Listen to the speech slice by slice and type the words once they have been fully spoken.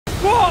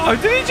Oh,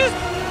 did he just...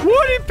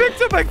 What? He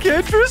picked up a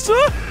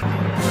K-Trisser?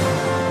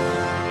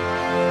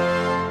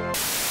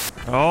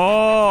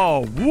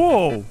 Oh,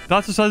 whoa.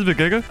 That's the size of a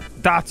Giga?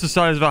 That's the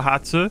size of a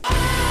Hatzer?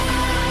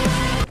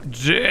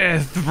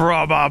 Death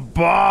from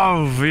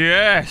above.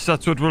 Yes,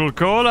 that's what we'll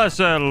call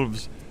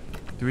ourselves.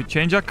 Do we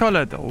change our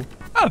color, though?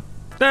 Oh,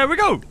 there we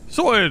go.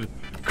 Sorted.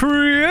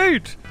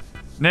 Create.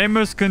 Name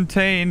must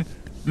contain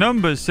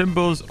numbers,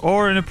 symbols,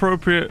 or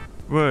inappropriate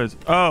words.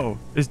 Oh,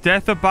 is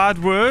death a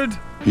bad word?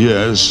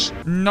 Yes.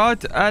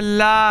 Not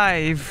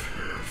alive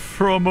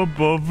from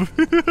above.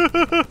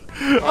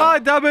 Ah,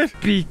 damn it.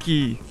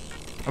 Beaky.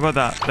 How about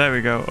that? There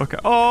we go. Okay.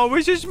 Oh,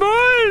 we're so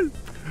small.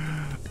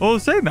 Oh,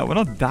 saying that, we're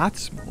not that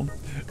small.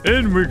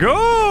 In we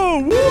go.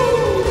 Woo!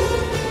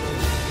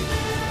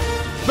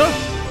 No,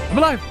 I'm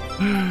alive.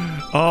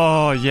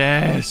 Oh,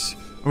 yes.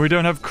 We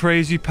don't have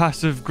crazy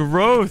passive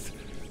growth.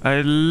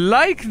 I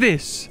like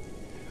this.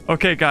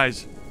 Okay,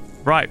 guys.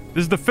 Right.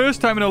 This is the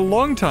first time in a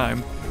long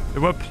time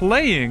that we're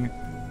playing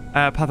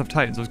Path of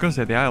Titans. I was going to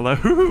say the ILO.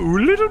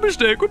 Little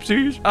mistake.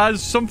 Whoopsies.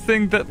 As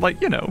something that, like,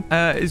 you know,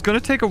 is going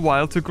to take a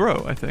while to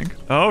grow, I think.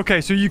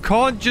 Okay, so you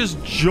can't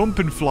just jump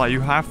and fly.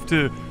 You have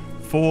to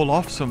fall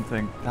off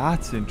something.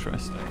 That's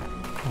interesting.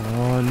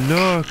 Oh,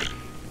 look.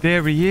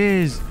 There he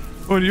is.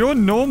 Well, you're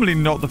normally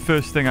not the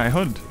first thing I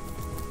hunt.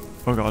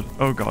 Oh, God.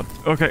 Oh, God.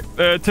 Okay.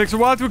 It takes a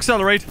while to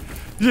accelerate.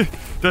 Did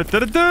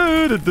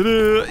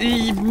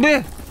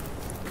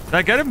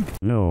I get him?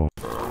 No.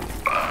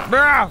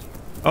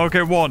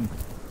 Okay, 1.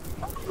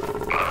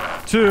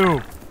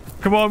 2.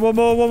 Come on, one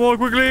more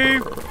quickly.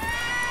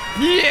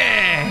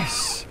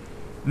 Yes!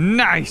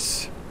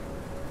 Nice.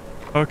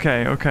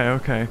 Okay. See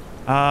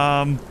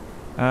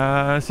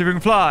if we can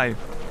fly.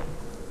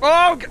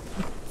 Oh!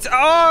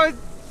 Oh!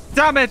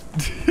 Damn it!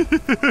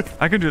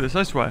 I can do this,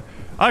 I swear.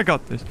 I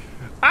got this.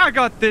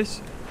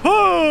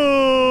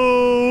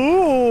 Oh!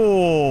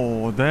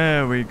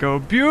 There we go.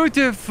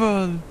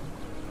 Beautiful.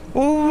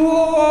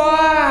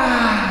 Wow!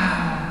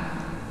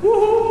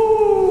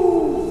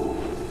 Woo!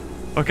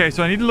 Okay,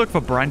 so I need to look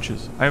for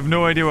branches. I have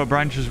no idea what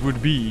branches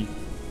would be.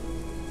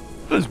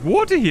 There's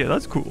water here.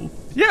 That's cool.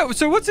 Yeah,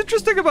 so what's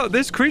interesting about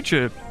this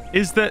creature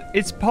is that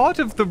it's part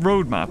of the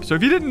roadmap. So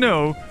if you didn't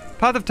know,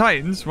 Path of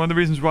Titans, one of the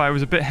reasons why I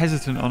was a bit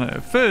hesitant on it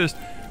at first,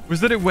 was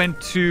that it went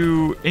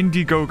to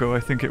Indiegogo, I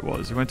think it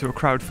was. It went to a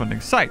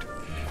crowdfunding site.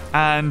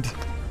 And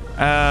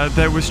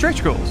there were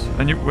stretch goals.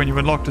 And when you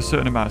unlocked a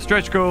certain amount of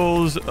stretch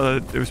goals,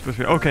 it was supposed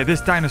to be, okay,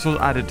 this dinosaur's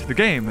added to the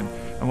game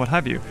and what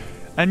have you.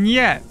 And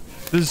yet,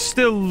 there's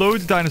still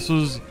loads of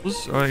dinosaurs,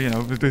 or, you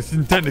know, this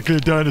isn't technically a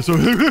dinosaur,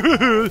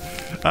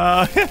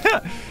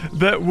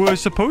 that were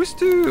supposed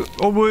to,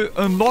 or were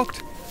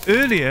unlocked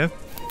earlier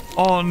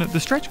on the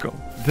stretch goal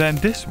than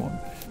this one.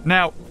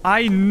 Now,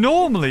 I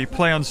normally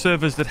play on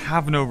servers that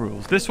have no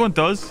rules. This one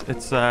does.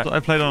 It's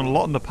I've played on a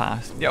lot in the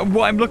past. Yeah,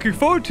 what I'm looking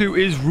forward to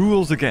is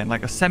rules again,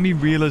 like a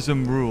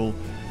semi-realism rule,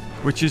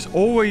 which is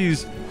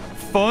always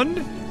fun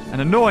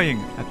and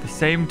annoying at the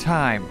same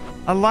time.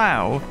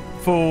 Allow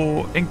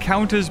for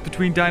encounters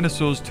between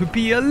dinosaurs to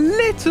be a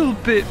little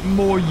bit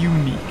more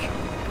unique.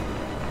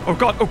 Oh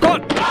god, oh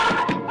god!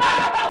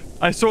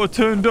 I sort of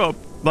turned up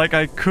like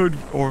I could,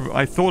 or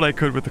I thought I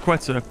could with the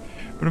Quetzal,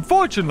 but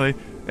unfortunately,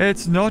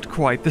 it's not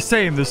quite the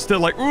same. There's still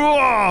like,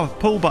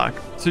 pull back.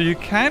 So you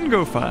can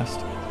go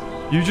fast.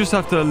 You just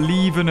have to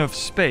leave enough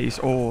space.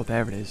 Oh,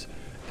 there it is.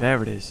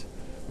 There it is.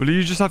 Well,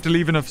 you just have to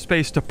leave enough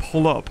space to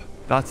pull up.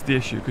 That's the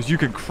issue, because you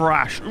can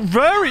crash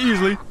very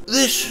easily.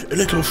 This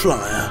little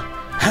flyer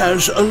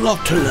has a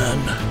lot to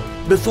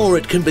learn before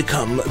it can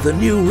become the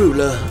new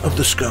ruler of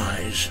the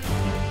skies.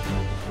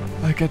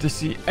 I get to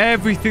see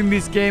everything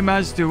this game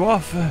has to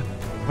offer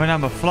when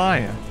I'm a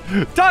flyer.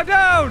 Top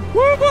down!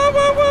 Whoop, whoop,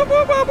 whoop, whoop,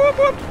 whoop, whoop, whoop,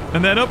 whoop.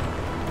 And then up.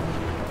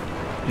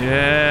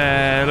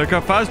 Yeah, look how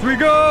fast we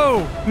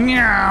go!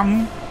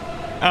 Nyam!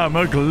 I'm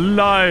a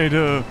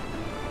glider.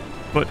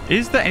 But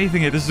is there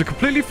anything here? This is a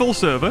completely full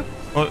server.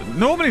 Well,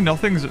 normally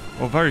nothing's,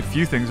 or very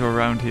few things are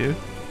around here.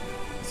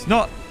 It's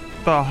not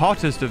the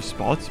hottest of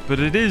spots, but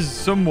it is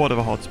somewhat of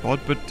a hot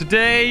spot. But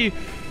today,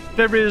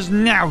 there is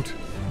nout.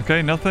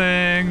 Okay,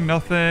 nothing.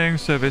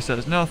 Survey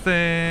says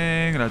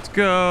nothing. Let's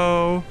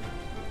go.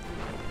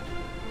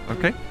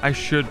 Okay, I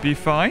should be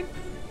fine.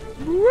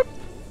 Whoop.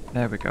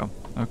 There we go.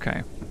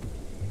 Okay.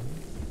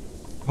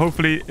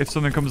 Hopefully, if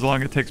something comes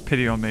along, it takes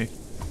pity on me.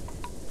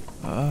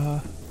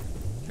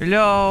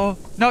 Hello?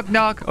 Knock,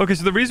 knock. Okay,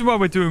 so the reason why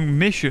we're doing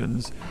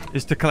missions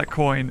is to collect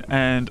coin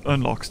and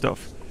unlock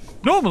stuff.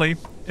 Normally,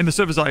 in the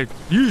servers I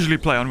usually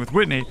play on with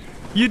Whitney,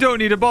 you don't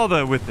need to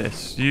bother with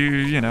this.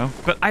 You know.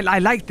 But I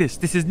like this.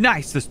 This is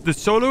nice. The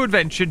solo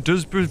adventure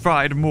does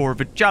provide more of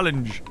a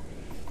challenge.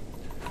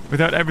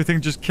 Without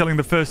everything just killing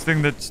the first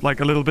thing that's like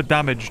a little bit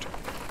damaged.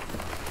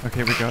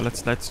 Okay, here we go.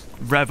 Let's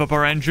rev up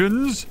our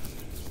engines.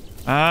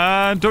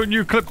 And don't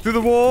you clip through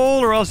the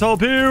wall or else I'll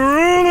be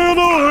really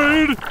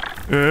annoyed.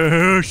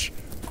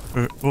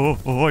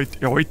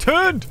 He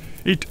turned.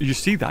 You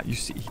see that? You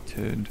see, he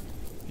turned.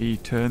 He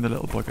turned, the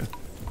little bugger.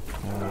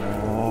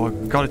 Oh,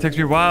 God, it takes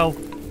me a while.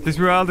 It takes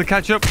me a while to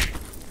catch up.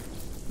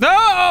 No!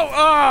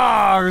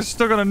 I was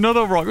stuck on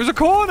another rock. It was a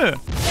corner.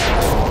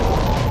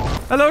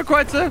 Hello,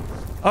 Quetzal.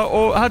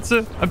 Oh,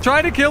 Hatze. I'm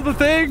trying to kill the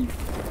thing.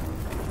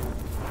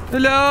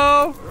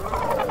 Hello.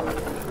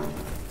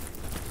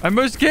 I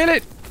must kill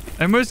it.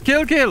 I must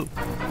kill.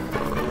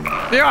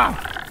 Yeah.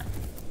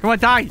 Come on,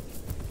 die.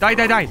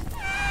 Die.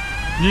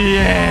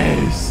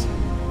 Yes.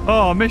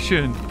 Oh,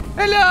 mission.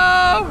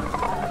 Hello.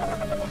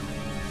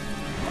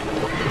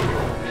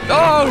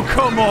 Oh,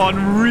 come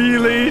on.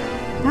 Really?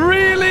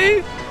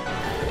 Really?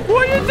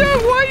 What are you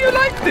doing? Why are you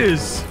like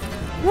this?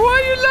 Why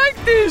are you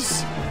like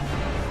this?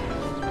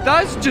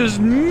 That's just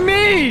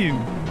mean.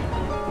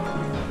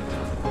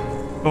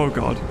 Oh,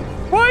 God.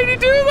 Why did he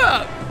do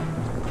that?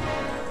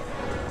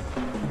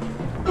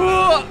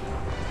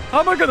 How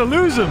am I going to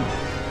lose him?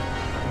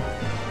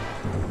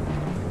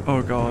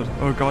 Oh, God.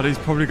 Oh, God. He's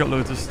probably got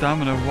loads of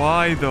stamina.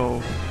 Why, though?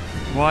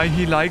 Why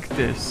he like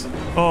this?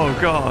 Oh,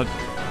 God.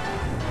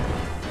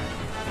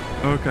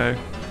 Okay.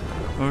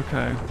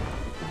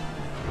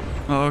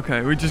 Oh,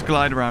 okay. We just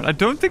glide around. I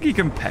don't think he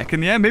can peck in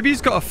the air. Maybe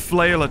he's got a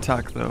flail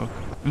attack, though.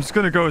 I'm just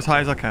going to go as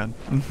high as I can.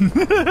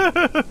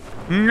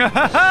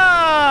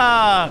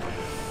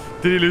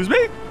 Did he lose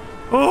me?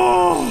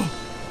 Oh,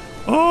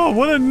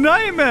 what a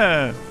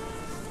nightmare.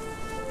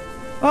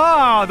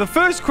 The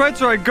first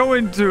Quetzal I go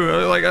into,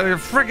 like a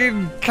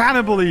freaking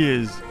cannibal he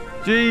is.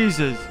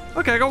 Jesus.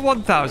 Okay, I got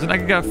 1,000. I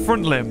can get a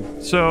front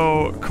limb.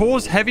 So,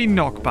 cause heavy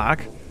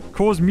knockback,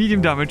 cause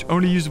medium damage,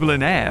 only usable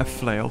in air,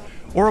 flail,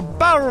 or a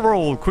barrel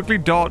roll. Quickly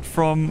dart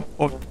forward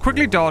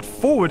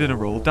in a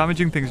roll,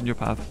 damaging things in your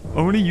path.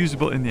 Only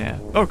usable in the air.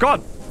 Oh,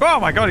 God. Oh,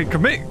 my God. He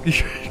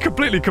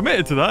completely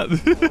committed to that.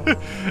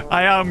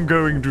 I am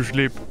going to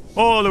sleep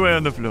all the way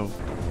on the floor.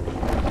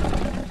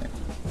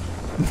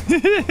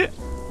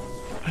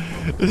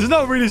 This is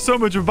not really so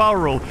much a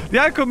barrel roll. The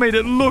icon made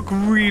it look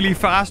really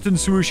fast and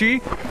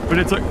swooshy, but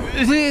it's like...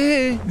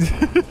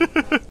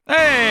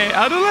 Hey,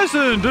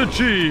 adolescent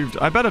achieved.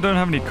 I bet I don't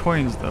have any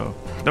coins, though.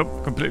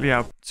 Nope, completely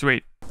out.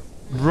 Sweet.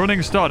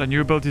 Running start. A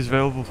new ability is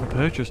available for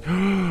purchase.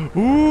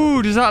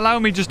 Ooh, does that allow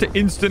me just to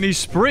instantly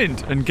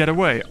sprint and get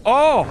away?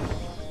 Oh,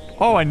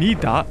 I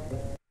need that.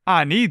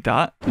 I need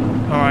that. All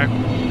right.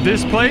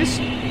 This place,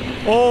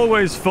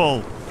 always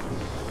full.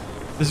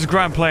 This is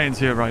Grand Plains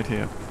here, right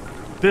here.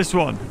 This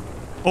one,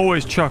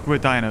 always chock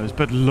with dinos.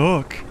 But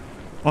look,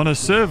 on a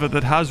server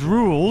that has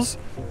rules,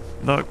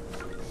 look,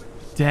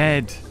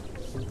 dead.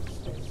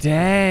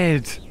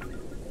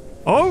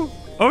 Oh,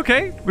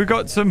 okay. We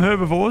got some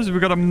herbivores. We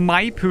got a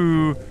mipe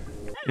who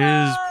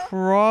is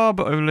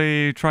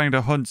probably trying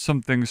to hunt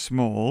something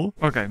small.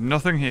 Okay,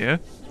 nothing here,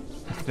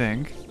 I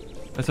think.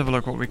 Let's have a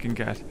look what we can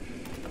get.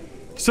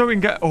 So we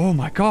can get... Oh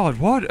my God,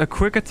 what? A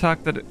quick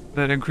attack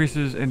that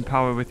increases in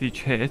power with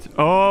each hit.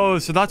 Oh,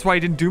 so that's why he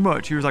didn't do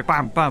much. He was like,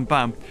 bam, bam,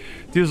 bam.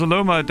 Deals a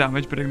low amount of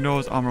damage, but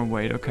ignores armor and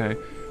weight. Okay.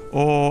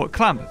 Or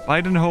clamp.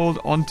 Bite and hold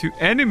onto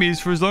enemies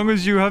for as long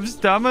as you have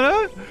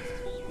stamina.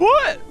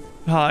 What?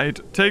 Hide.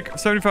 Take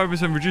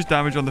 75% reduced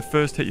damage on the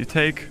first hit you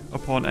take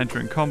upon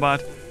entering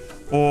combat.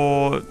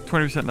 Or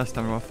 20% less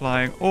stamina while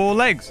flying. Or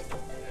legs.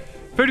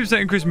 30%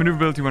 increased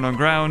maneuverability when on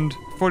ground.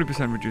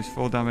 40% reduced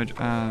fall damage.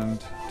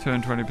 And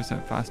turn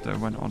 20% faster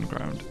when on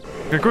ground.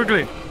 Okay,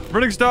 quickly.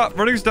 Running start.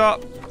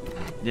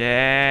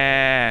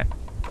 Yeah.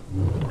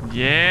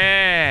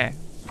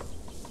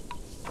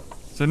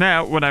 So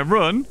now, when I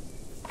run,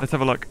 let's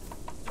have a look.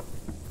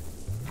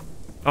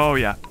 Oh,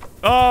 yeah.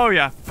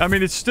 I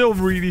mean, it's still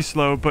really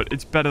slow, but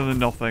it's better than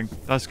nothing.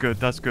 That's good.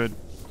 Oh,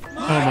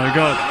 my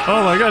God.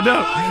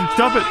 No.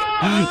 Stop it.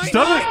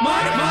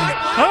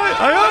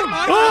 I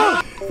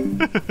am.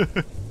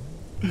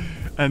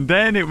 And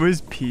then it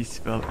was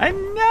peaceful.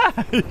 And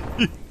nice.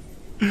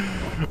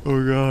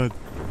 Oh, God.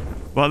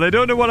 Well, they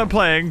don't know what I'm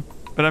playing,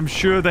 but I'm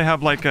sure they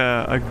have, like,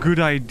 a good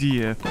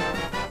idea.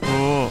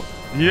 Oh.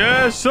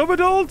 Yeah,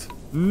 sub-adult.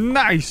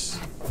 Nice.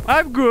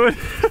 I'm good.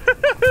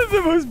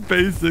 The most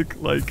basic,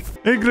 like,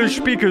 English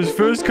speaker's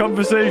first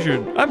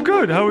conversation. I'm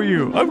good. How are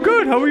you? I'm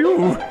good. How are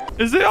you?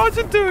 Is the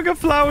Argent doing a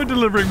flower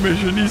delivering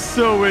mission? He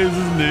so is,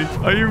 isn't he?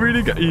 Are you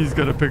really... He's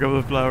going to pick up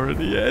the flower at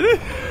the end.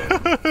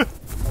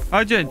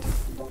 Argent.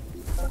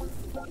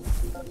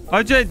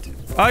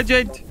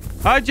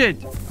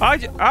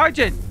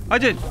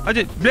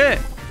 Bleh.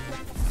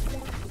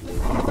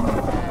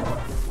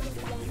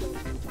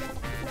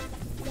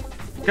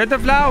 Get the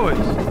flowers.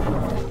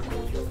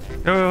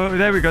 Oh,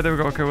 there we go.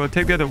 Okay, we'll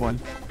take the other one.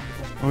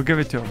 We'll give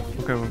it to him.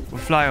 Okay, we'll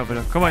fly over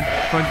there. Come on.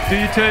 Do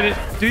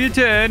your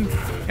turn.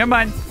 Come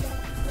on.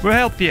 We'll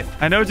help you.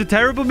 I know it's a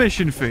terrible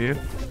mission for you,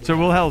 so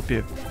we'll help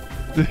you.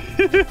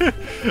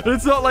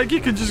 It's not like you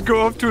can just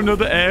go off to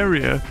another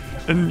area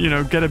and, you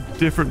know, get a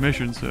different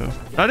mission, so.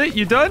 That it?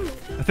 You done?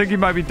 I think he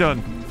might be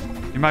done.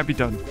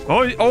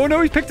 Oh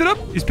no, he's picked it up.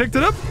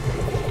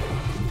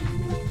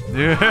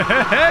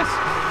 Yes.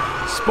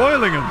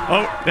 Spoiling him.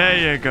 Oh, there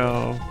you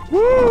go.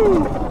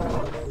 Woo!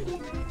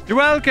 You're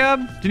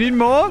welcome. Do you need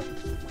more?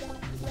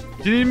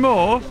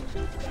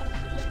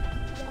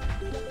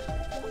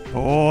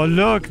 Oh,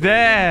 look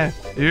there.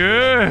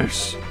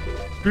 Yes.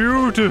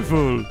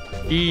 Beautiful.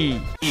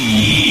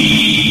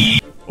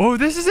 Oh,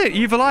 this is it.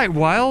 Evil Eye.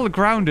 While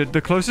grounded,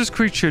 the closest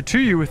creature to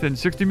you within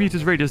 60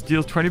 meters radius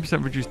deals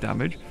 20% reduced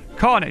damage.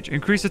 Carnage.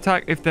 Increase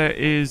attack if there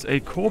is a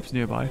corpse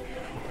nearby.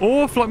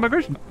 Or flight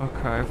migration.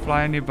 Okay.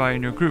 Fly nearby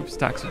in your group.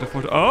 Stacks of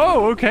default.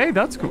 Oh, okay.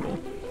 That's cool.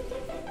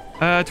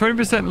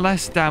 20%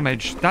 less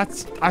damage.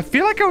 That's... I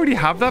feel like I already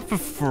have that for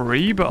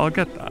free, but I'll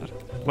get that.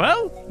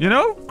 Well, you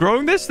know,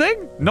 growing this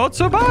thing, not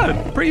so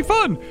bad. Pretty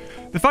fun.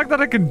 The fact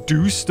that I can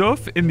do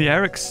stuff in the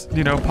air,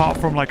 you know, apart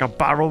from like a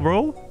barrel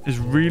roll is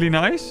really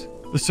nice.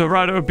 The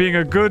Serrano being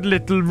a good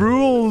little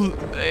rule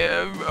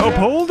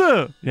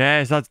upholder.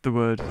 Yes, that's the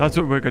word. That's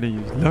what we're going to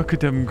use. Look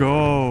at him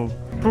go.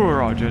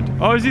 Poor Argent.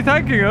 Oh, is he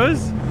thanking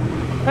us?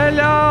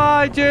 Hello,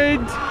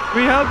 Argent.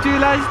 We helped you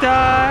last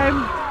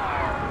time.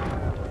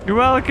 You're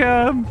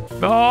welcome.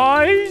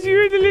 Oh, he's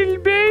you, the little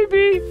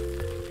baby.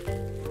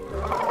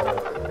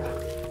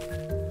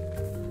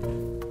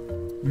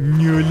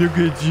 No, look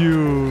at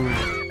you.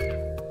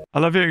 I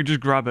love how you can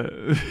just grab it.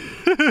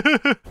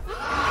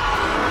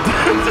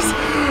 Just,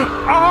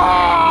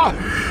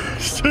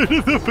 straight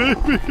to the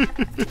baby.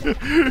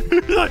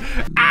 He's like,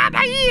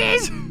 my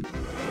ears.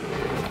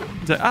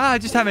 He's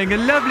like, just having a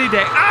lovely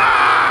day.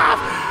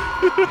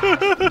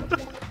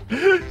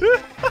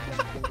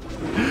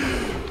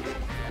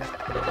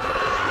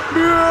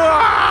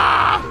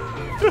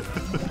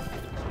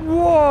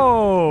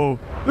 Whoa.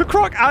 The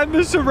croc and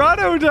the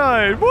Serrano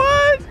died.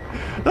 What?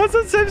 That's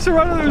the same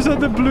Serrano that was on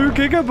the blue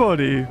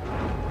Gigabody.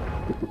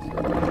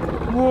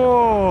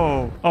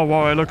 Whoa. Oh,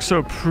 wow. It looks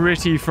so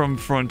pretty from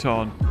front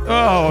on.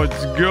 Oh,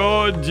 it's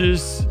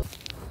gorgeous.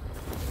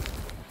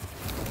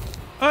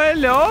 Oh,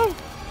 hello.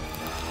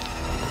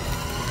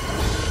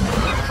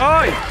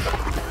 Oi.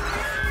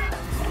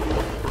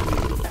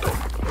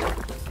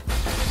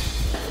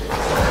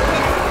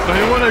 Oh,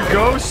 you want to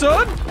go,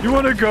 son? You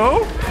want to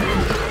go?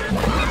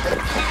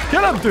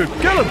 Kill him, dude.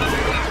 Kill him.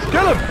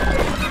 Kill him.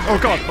 Oh,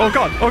 God. Oh,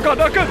 God. Oh, God.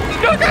 Not good.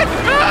 Not good.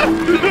 Ah!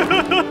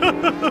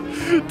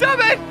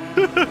 Damn it.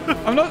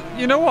 I'm not...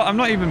 You know what? I'm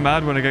not even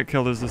mad when I get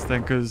killed as this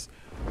thing, because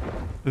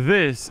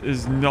this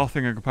is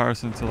nothing in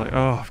comparison to, like...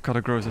 Oh, I've got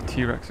to grow as a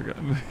T-Rex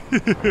again.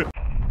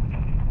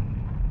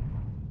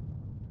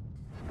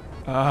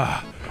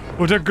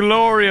 What a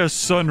glorious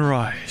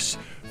sunrise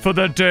for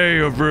the day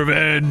of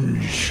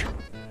revenge.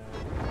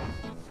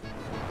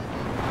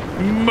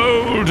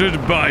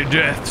 Molded by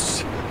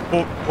deaths.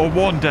 Or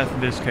one death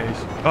in this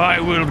case. I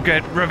will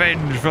get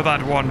revenge for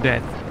that one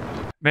death.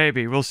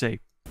 Maybe, we'll see.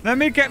 Let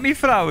me get me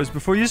flowers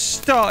before you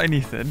start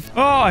anything.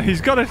 Oh,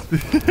 he's got it.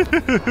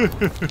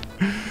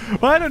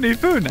 Well, I don't need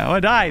food now.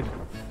 I died.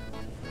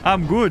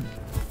 I'm good.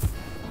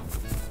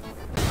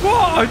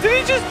 What?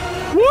 Did he just...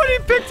 What? He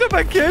picked up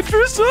a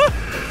Ketris, huh?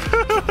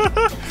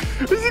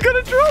 Is he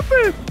gonna drop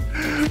it?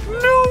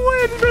 No way.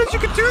 I didn't realize you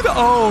could do that.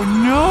 Oh,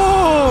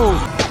 no.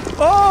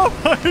 Oh,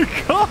 my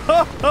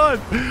God.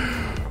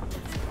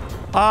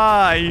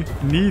 I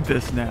need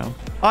this now.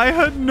 I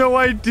had no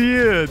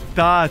idea.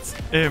 That's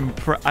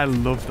I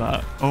love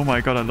that. Oh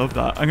my God, I love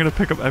that. I'm gonna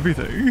pick up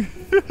everything.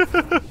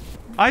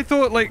 I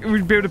thought like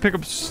we'd be able to pick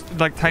up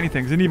like tiny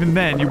things, and even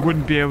then you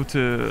wouldn't be able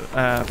to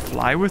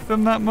fly with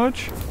them that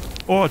much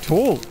or at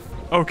all.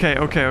 Okay.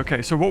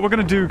 So what we're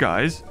gonna do,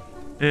 guys,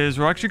 is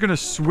we're actually gonna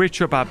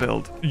switch up our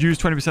build. Use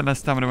 20% less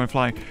stamina when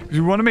flying, because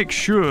we want to make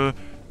sure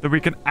that we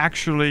can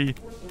actually,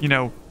 you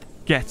know,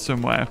 get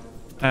somewhere.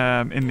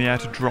 In the air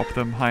to drop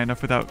them high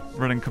enough without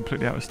running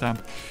completely out of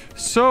stamina.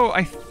 So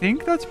I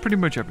think that's pretty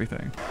much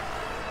everything.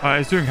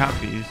 He's doing half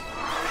these.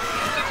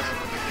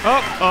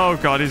 Oh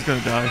God, he's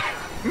gonna die.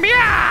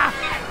 Meow!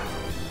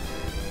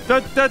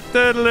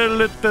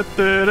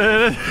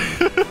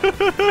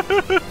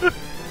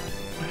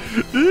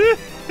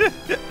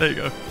 There you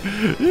go.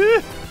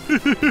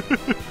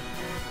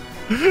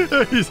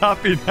 He's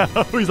happy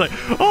now. He's like,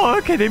 oh,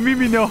 okay, they mean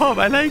me no harm.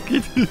 I like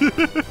it.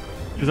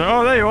 He's like,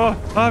 oh, there you are.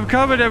 I'm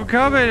coming.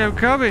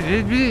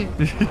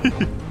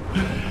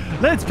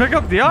 Let's pick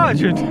up the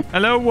Argent.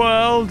 Hello,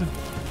 world.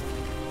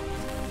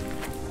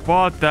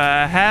 What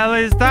the hell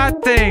is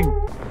that thing?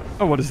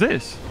 Oh, what is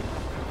this?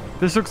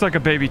 This looks like a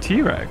baby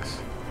T-Rex.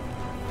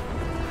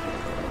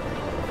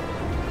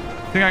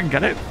 Think I can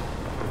get it?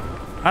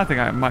 I think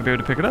I might be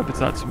able to pick it up. It's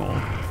that small.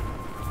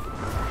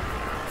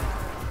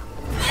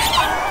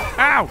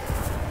 Ow!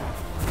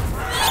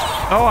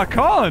 Oh, I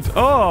can't.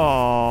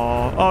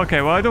 Oh,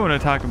 okay. Well, I don't want to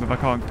attack him if I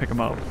can't pick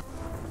him up.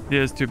 He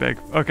is too big.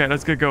 Okay,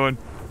 let's get going.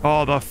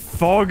 Oh, the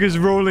fog is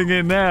rolling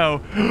in now.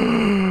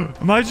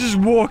 Am I just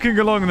walking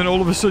along and then all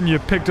of a sudden you're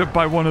picked up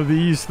by one of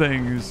these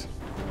things?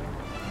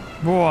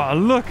 Whoa,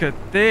 look at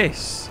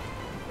this.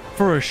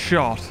 For a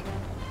shot.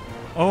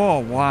 Oh,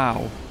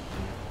 wow.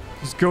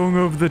 Just going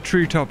over the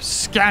treetops,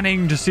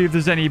 scanning to see if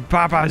there's any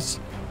babas.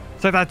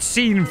 It's like that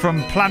scene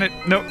from Planet...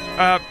 No,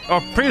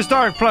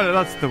 Prehistoric Planet.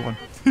 That's the one.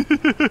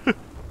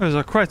 There's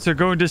a Quetzal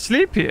going to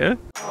sleep here.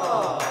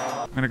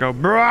 I'm gonna go.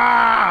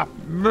 Brah,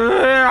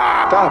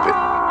 brah. Stop it.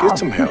 Get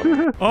some help.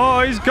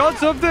 Oh, he's got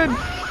something.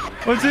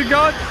 What's he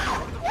got?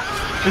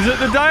 Is it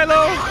the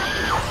Dilo?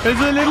 Is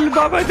it little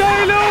Baba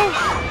Dilo?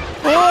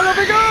 Oh, there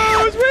he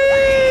goes.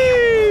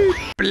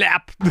 Whee!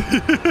 Blap.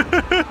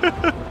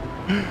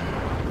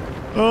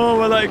 Oh,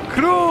 we're like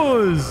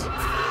crows.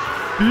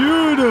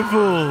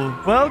 Beautiful.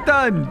 Well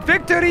done.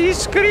 Victory,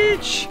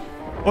 screech.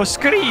 Or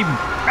scream.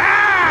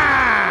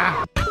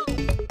 Ah!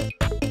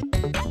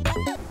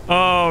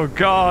 Oh,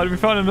 God. We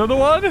found another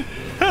one?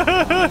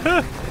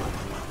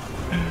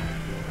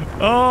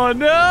 Oh,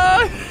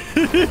 no.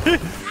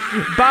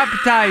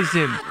 Baptize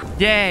him.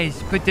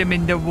 Yes, put him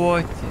in the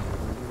water.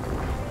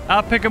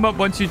 I'll pick him up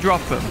once you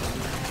drop him.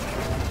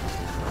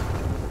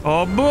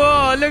 Oh,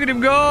 boy. Look at him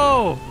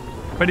go.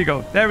 Where'd he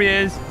go? There he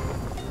is.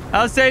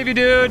 I'll save you,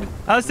 dude.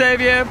 I'll save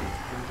you.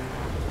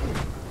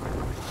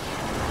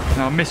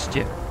 No, I missed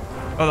you.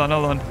 Hold on,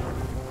 hold on.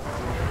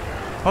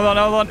 Hold on,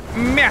 hold on.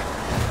 Meh.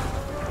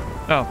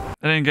 Oh,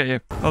 I didn't get you.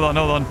 Hold on,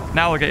 hold on.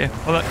 Now I'll get you.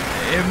 Hold on.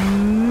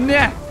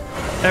 Nah.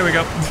 There we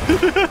go.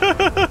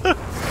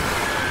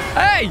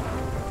 Hey!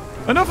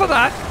 Enough of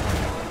that.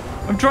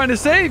 I'm trying to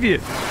save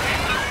you.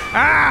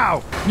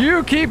 Ow!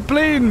 You keep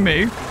bleeding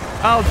me.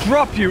 I'll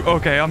drop you.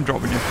 Okay, I'm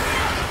dropping you.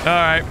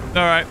 All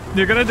right.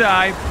 You're gonna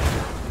die.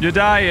 You're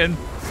dying.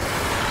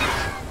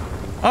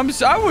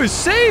 I was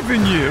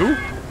saving you,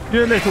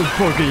 you little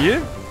bugger,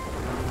 you.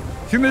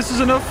 Think this is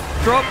enough?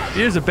 Drop.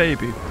 Here's a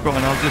baby. Go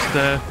on, I'll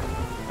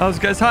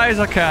get as high as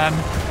I can.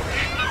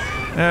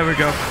 There we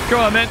go. Go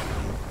on, then.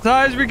 As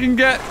high as we can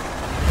get.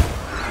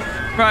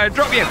 Right,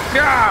 drop you.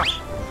 Yeah.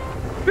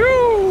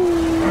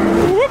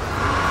 Whoop.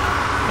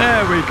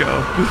 There we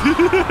go.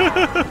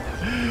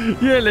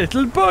 You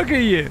little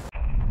bugger, you.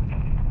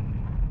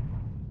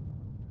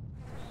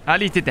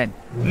 I'll eat it then.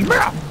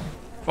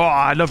 Oh,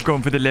 I love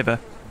going for the liver.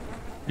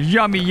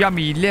 Yummy,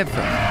 yummy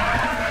liver.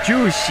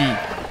 Juicy.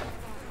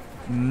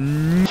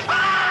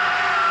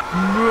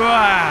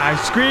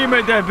 Scream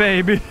at that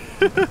baby.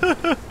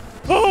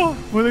 Oh,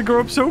 will they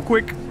grow up so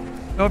quick?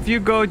 Off you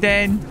go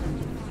then.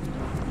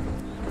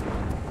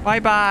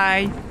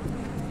 Bye-bye.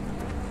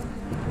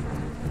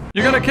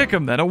 You're gonna kick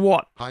him then, or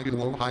what?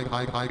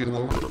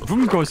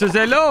 Vumko says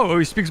hello. Oh,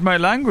 he speaks my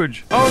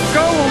language. Oh,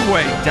 go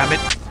away, damn it.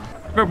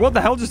 Wait, what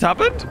the hell just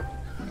happened?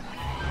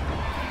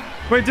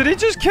 Wait, did he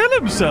just kill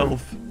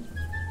himself?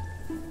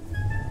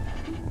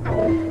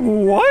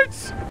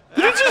 What?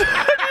 Did he just...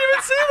 I didn't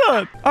even see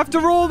that.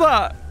 After all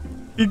that,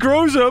 he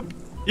grows up,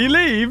 he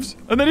leaves,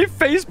 and then he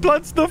face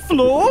plants the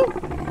floor?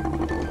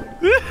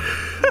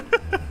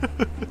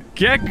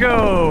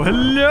 Gecko,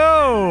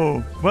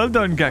 hello. Well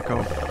done,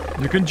 Gecko.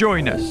 You can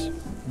join us.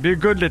 Be a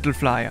good little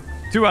flyer.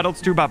 2 adults,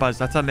 2 babas.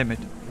 That's our limit.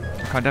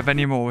 Can't have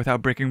any more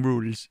without breaking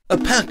rules. A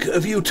pack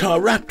of Utah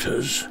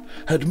raptors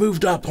had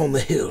moved up on the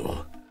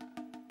hill.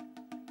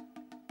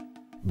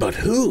 But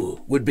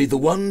who would be the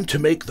one to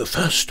make the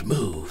first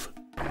move?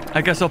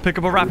 I guess I'll pick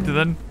up a raptor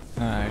then.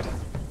 Alright.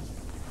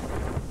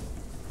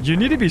 You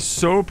need to be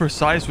so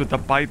precise with the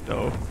bite,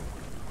 though.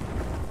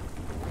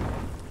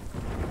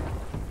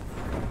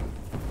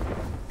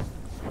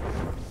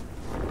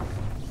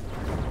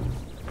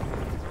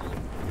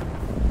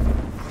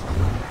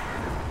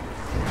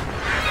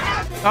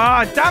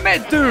 Ah, damn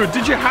it, dude!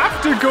 Did you have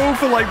to go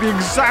for, like, the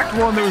exact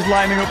one that was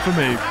lining up for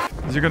me?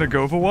 Is he gonna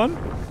go for one?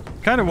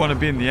 Kind of want to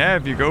be in the air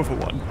if you go for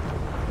one.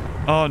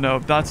 Oh, no,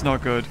 that's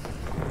not good.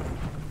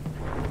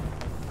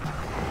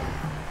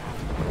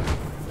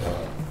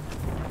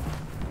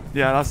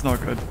 Yeah, that's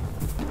not good.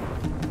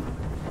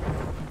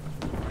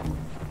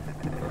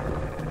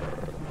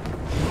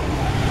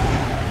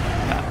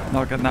 Nah,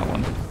 not getting that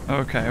one.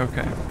 Okay,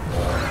 okay.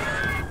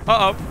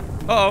 Uh-oh.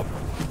 Uh-oh.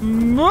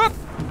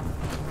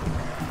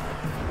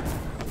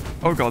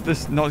 Oh god,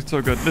 this is not so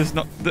good. This is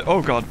not...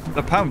 oh god,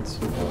 the pounce.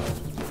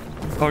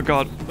 Oh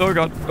god, oh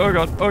god, oh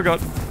god, oh god.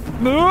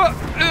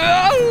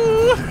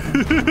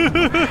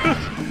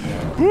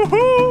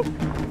 Woohoo!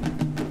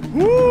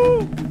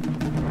 Woo!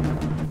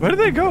 Where did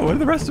they go? Where did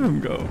the rest of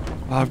them go?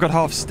 Oh, I've got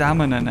half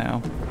stamina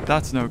now.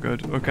 That's no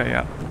good. Okay,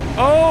 yeah.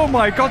 Oh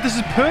my god, this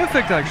is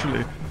perfect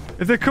actually.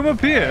 If they come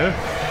up here,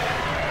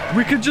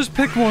 we could just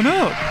pick one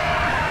up.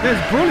 Yeah,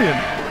 it's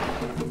brilliant.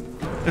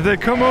 If they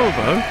come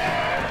over...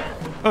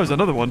 oh, there's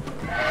another one.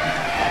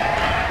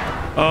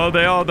 Oh,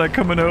 they are. They're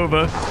coming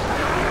over.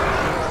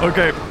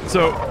 Okay,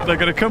 so they're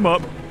going to come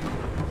up.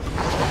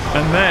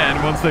 And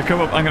then, once they come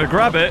up, I'm going to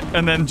grab it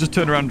and then just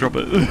turn around and drop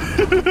it.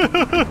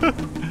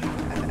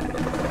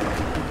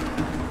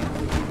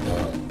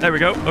 There we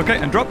go. Okay,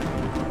 and drop.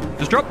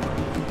 Just drop.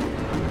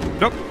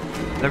 Drop.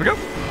 There we go.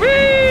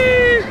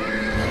 Whee!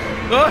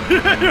 Oh,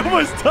 he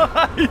almost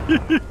died.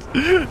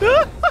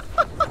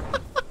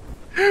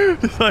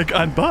 It's like,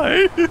 and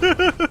bye.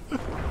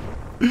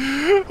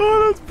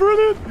 Oh, that's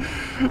brilliant.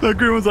 That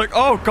green one's like,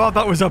 oh god,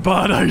 that was a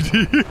bad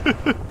idea.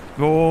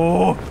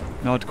 Oh,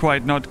 not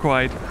quite, not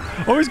quite.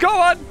 Oh, he's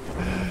got one.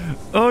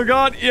 Oh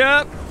god,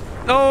 yeah.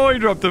 Oh, he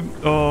dropped him.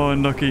 Oh,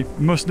 unlucky.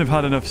 Mustn't have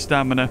had enough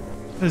stamina.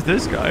 There's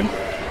this guy.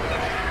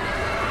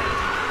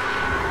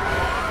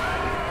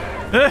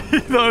 He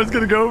thought I was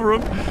going to go over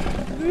him.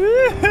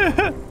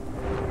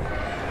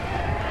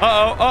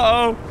 Uh-oh,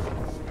 uh-oh.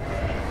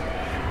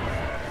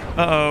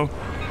 Uh-oh.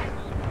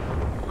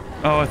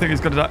 Oh, I think he's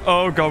going to die.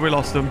 Oh, God, we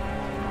lost him.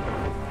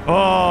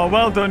 Oh,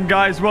 well done,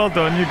 guys. Well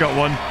done. You got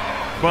one.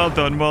 Well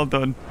done. Well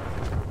done.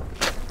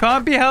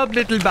 Can't be helped,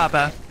 little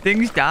Baba.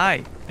 Things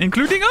die.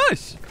 Including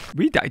us.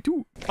 We die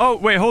too. Oh,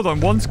 wait, hold on.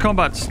 Once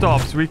combat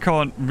stops, we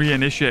can't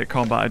reinitiate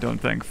combat, I don't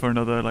think, for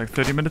another, like,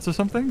 30 minutes or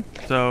something.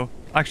 So,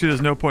 actually,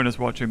 there's no point us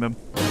watching them.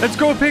 Let's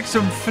go pick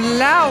some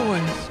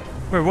flowers.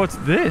 Wait, what's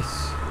this?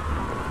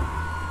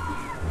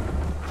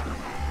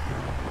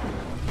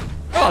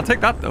 Oh, I'll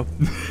take that, though.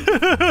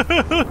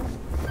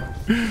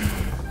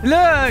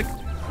 Look!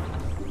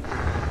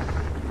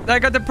 I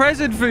got the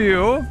present for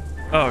you.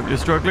 Oh, you're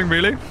struggling,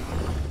 really?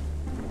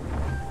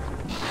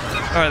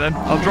 Alright then,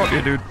 I'll drop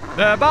you, dude.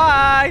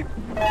 Bye!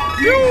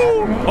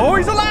 Oh,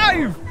 he's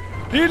alive!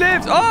 He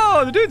lives!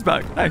 Oh, the dude's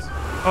back. Nice.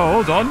 Oh,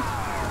 hold on.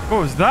 What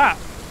was that?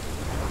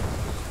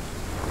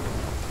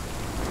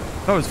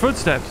 That was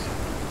footsteps.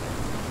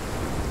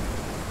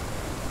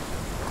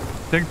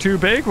 Think too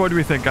big? What do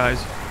we think,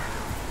 guys?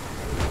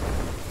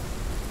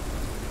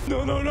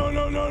 No.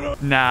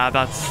 Nah,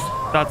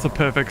 that's a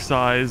perfect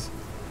size.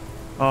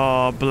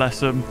 Oh,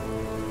 bless him.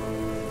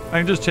 I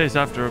can just chase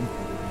after him.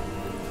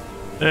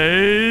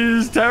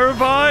 He's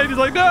terrified. He's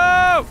like,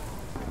 no!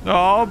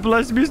 Oh,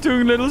 bless him. He's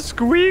doing little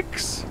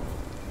squeaks.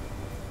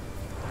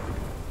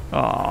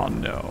 Oh,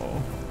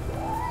 no.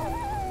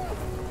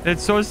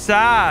 It's so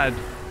sad.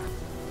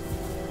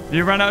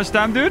 You ran out of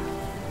stamina, dude?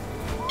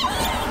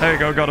 There you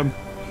go. Got him.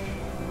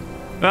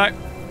 Right.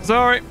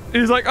 Sorry.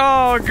 He's like,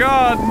 oh,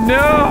 God,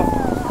 no.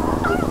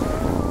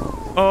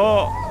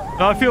 Oh,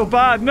 I feel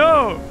bad.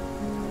 No.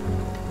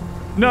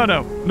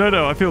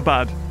 No. I feel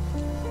bad.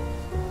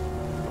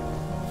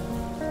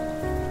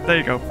 There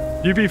you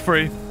go. You be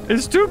free.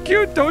 It's too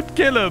cute. Don't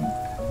kill him.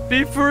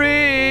 Be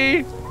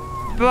free.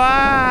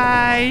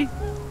 Bye.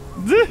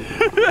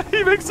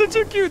 He makes such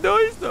a cute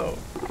noise, though.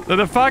 So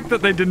the fact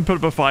that they didn't put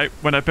up a fight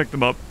when I picked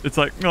them up, it's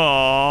like,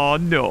 oh,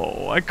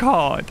 no. I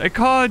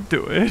can't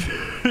do it.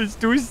 It's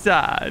too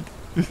sad.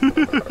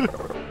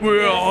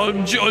 We're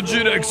on judge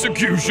and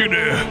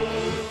executioner.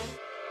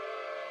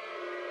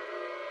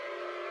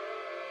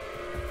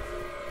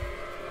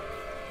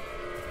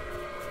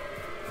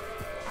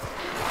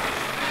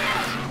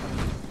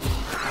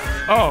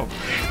 Oh.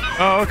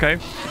 Oh, okay.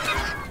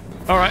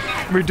 All right.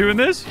 We're doing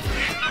this?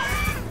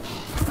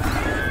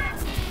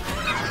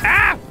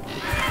 Ah!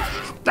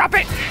 Stop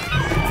it!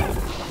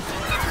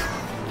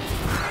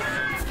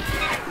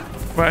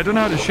 Wait, I don't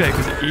know how to shake.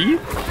 Is it E?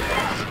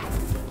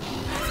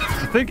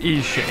 I think E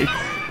is shake.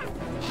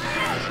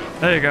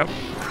 There you go.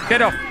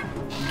 Get off.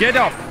 Get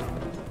off.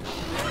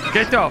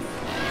 Get off.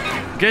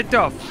 Get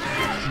off.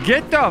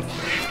 Get off.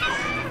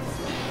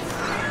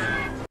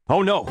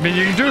 Oh, no. I mean,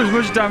 you can do as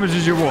much damage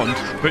as you want,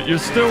 but you're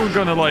still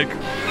gonna, like,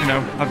 you know,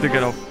 have to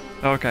get off.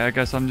 Okay, I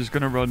guess I'm just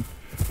gonna run.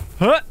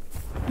 Huh?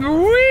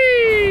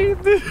 Whee!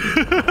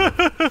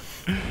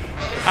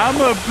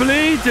 I'm a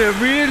bleeder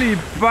really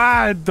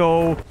bad,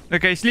 though.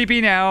 Okay,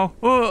 sleepy now.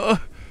 Oh,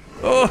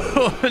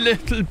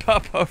 little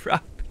Papa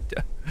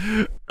Raptor.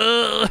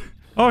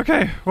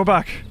 Okay, we're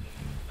back.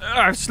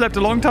 I've slept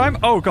a long time.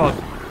 Oh, God.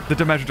 The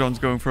Dimetrodon's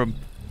going for him.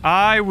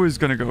 I was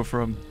gonna go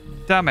for him.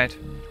 Damn it.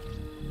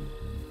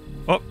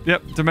 Oh,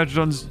 yep.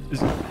 Dimetrodon's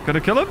is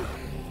gonna kill him?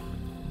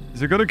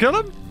 Is it gonna kill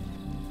him?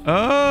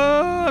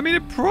 I mean,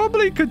 it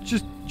probably could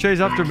just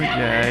chase after me.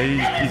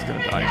 Yeah, he's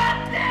gonna die.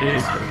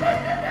 He's gonna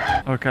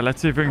die. Okay,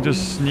 let's see if we can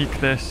just sneak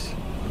this.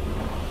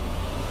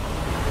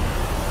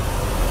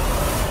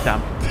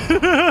 Damn.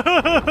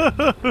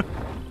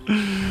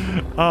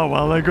 Oh,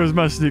 well, there goes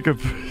my sneak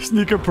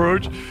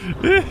approach. Oi,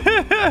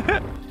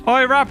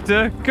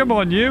 Raptor. Come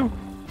on, you.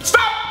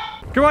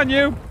 Stop! Come on,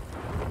 you.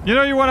 You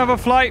know you want to have a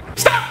flight.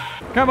 Stop!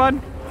 Come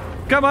on.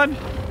 Come on.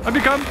 Up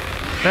you come.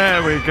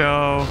 There we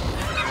go.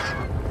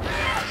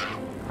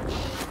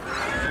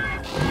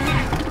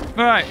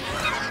 All right.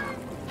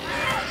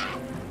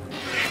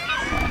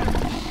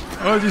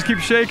 Oh, just keep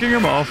shaking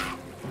him off.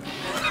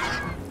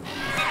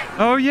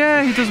 Oh,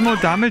 yeah. He does more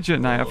damage at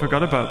night. I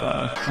forgot about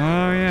that.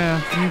 Oh,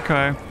 yeah.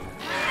 Okay.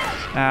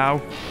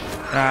 Ow.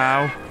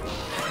 Ow.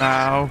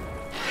 Ow.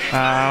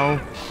 Ow.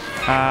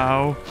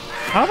 Ow.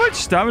 How much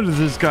stamina does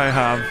this guy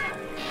have?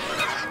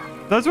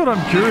 That's what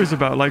I'm curious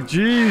about. Like,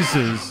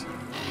 Jesus.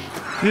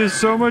 He has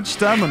so much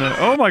stamina.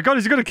 Oh my God,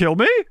 is he gonna kill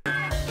me?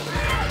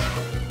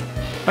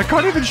 I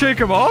can't even shake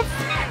him off.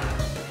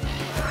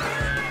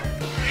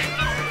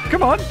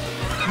 Come on.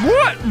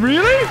 What?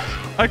 Really?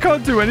 I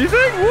can't do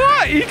anything?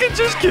 What? He can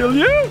just kill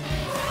you?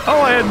 Oh,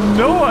 I had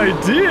no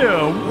idea.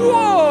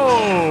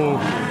 Whoa.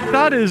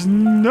 That is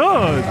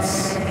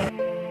nuts.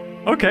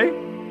 Okay.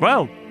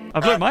 Well,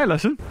 I've learned my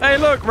lesson. Hey,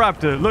 look,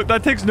 Raptor. Look,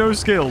 that takes no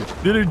skill.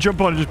 You don't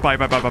jump on and just bite.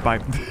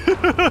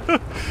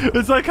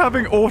 It's like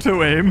having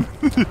auto-aim.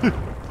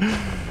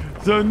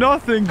 So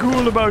nothing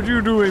cool about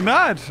you doing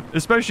that.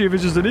 Especially if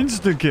it's just an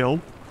instant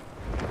kill.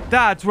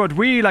 That's what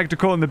we like to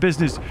call in the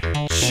business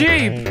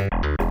cheap.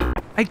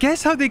 I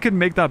guess how they could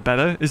make that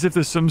better is if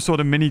there's some sort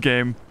of mini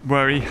game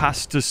where he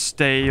has to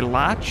stay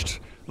latched.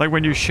 Like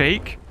when you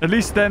shake, at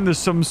least then there's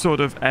some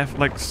sort of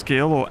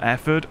skill or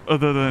effort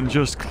other than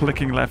just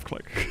clicking left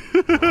click.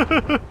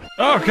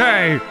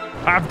 Okay,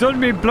 I've done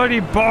me bloody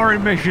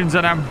boring missions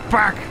and I'm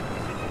back.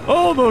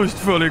 Almost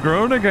fully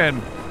grown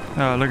again.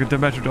 Oh, look at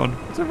Dimetrodon.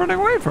 What's it running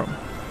away from?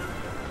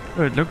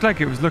 Oh, it looked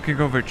like it was looking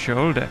over its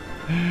shoulder.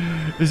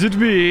 Is it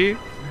me?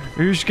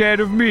 Are you scared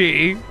of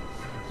me?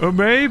 Or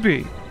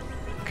maybe?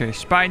 Okay,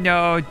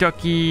 Spino,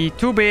 Ducky,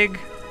 too big.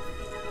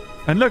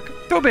 And look,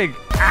 too big.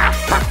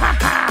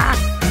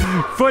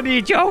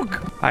 Funny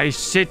joke. I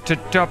sit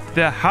atop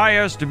the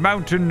highest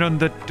mountain on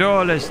the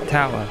tallest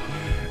tower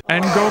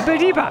and go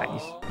bitty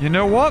buys. You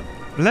know what?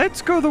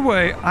 Let's go the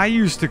way I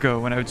used to go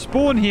when I would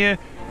spawn here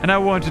and I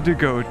wanted to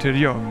go to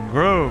Young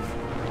Grove.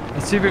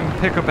 Let's see if we can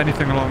pick up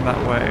anything along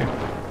that way.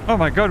 Oh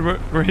my god,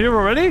 we're here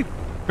already?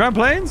 Grand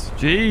Plains?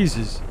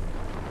 Jesus.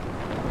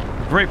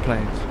 Great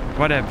Plains.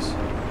 Whatevs.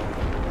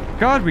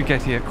 God, we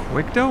get here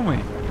quick, don't we?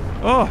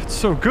 Oh, it's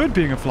so good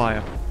being a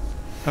flyer.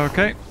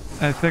 Okay,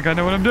 I think I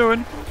know what I'm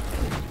doing.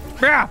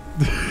 Yeah.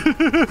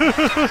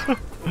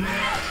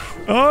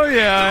 Oh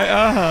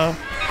yeah,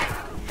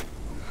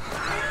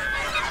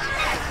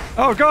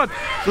 Oh god,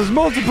 there's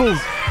multiples.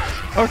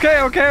 Okay,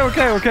 I get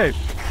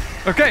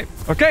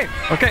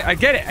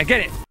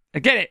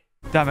it.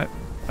 Damn it.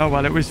 Oh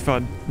well, it was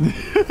fun.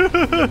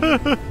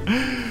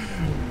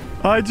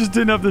 I just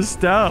didn't have the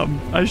stam.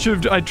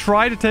 I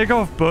tried to take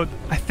off, but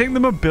I think the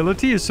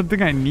mobility is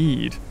something I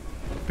need.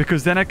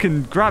 Because then I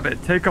can grab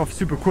it, take off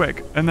super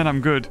quick, and then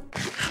I'm good.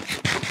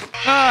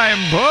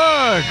 I'm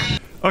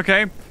back!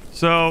 Okay,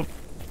 so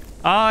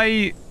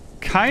I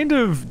kind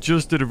of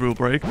just did a rule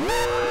break.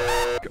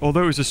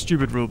 Although it was a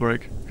stupid rule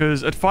break.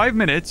 Because at 5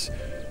 minutes,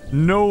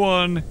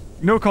 no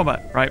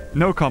combat, right?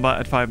 No combat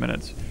at 5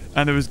 minutes.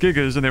 And there was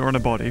gigas and they were on a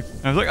body.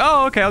 And I was like,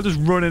 oh, okay, I'll just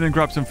run in and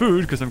grab some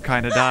food because I'm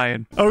kind of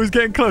dying. I was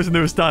getting close and they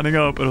were standing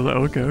up. And I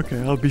was like,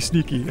 okay, I'll be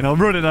sneaky. And I'll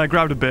run in and I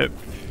grabbed a bit.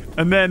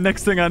 And then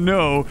next thing I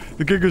know,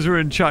 the gigas were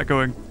in chat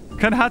going,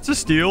 can Hatsa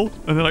steal?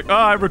 And they're like, oh,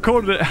 I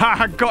recorded it.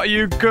 Ha, got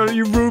you,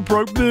 you rule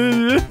broke.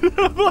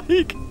 I'm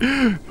like,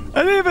 I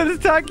didn't even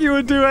attack you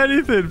or do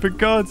anything, for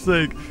God's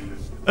sake.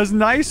 As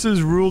nice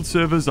as ruled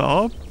servers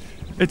are,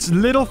 it's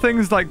little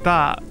things like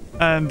that.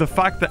 And the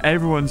fact that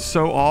everyone's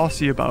so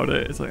arsey about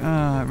it, it's like,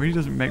 it really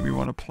doesn't make me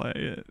want to play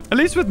it. At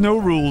least with no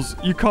rules,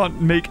 you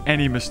can't make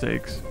any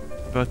mistakes.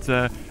 But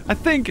I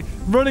think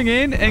running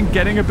in and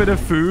getting a bit of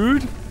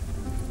food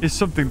is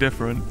something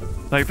different.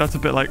 Like, that's a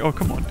bit like, oh,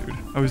 come on, dude.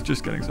 I was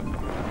just getting something.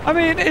 I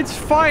mean, it's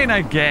fine,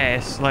 I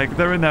guess. Like,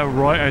 they're in their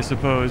right, I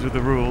suppose, with the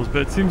rules.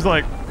 But it seems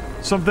like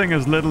something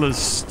as little as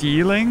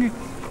stealing.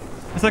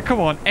 It's like, come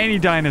on, any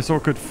dinosaur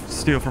could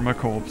steal from a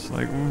corpse.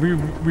 Like,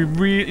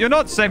 you're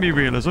not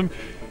semi-realism.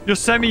 You're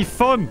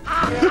semi-fun.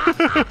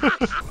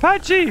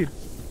 Patchy!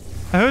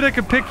 I heard I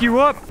could pick you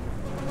up.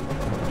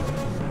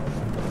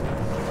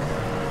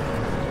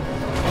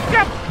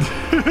 Yep.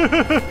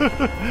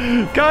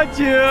 Got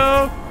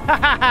you.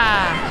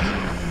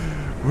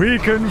 We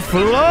can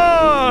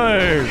fly.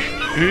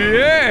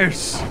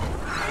 Yes.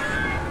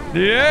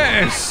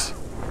 Yes.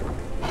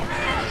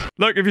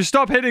 Look, if you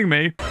stop hitting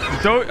me,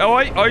 don't. Oh,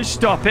 I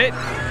stop it.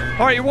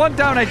 All right, one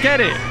down. I get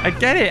it. I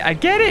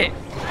get it.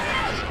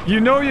 You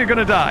know you're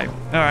gonna die.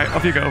 All right,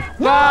 off you go.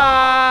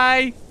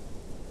 Bye.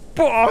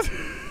 What?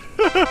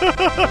 You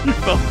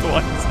fell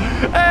twice.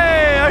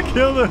 Hey, I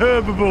killed the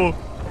herbivore.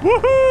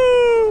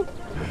 Woohoo!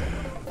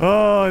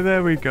 Oh,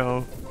 there we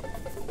go.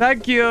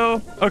 Thank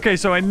you. Okay,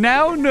 so I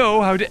now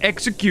know how to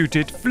execute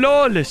it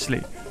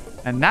flawlessly.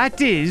 And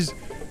that is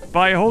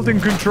by holding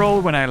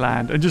control when I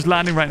land and just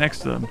landing right next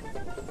to them.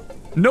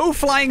 No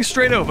flying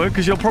straight over,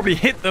 because you'll probably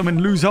hit them and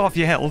lose half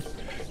your health.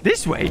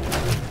 This way,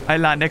 I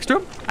land next to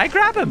them, I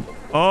grab them.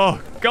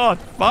 Oh, God,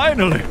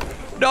 finally.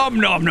 Nom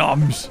nom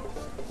noms.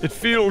 It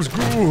feels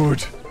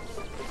good.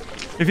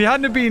 If he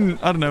hadn't have been,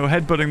 I don't know,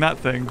 headbutting that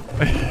thing,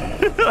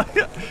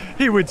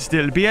 he would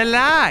still be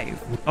alive.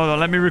 Hold on,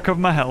 let me recover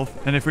my health.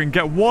 And if we can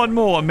get one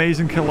more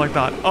amazing kill like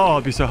that, oh,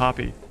 I'll be so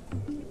happy.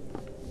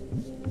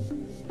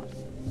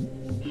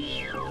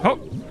 Oh.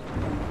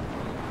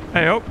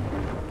 Hey, oh.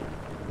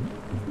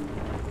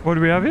 What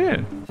do we have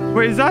here?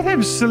 Wait, is that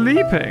him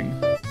sleeping?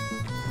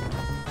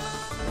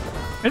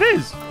 It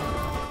is.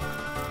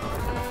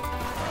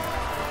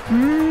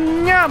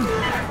 Yum.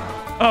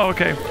 Oh,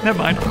 okay. Never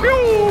mind.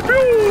 Pew,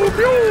 pew,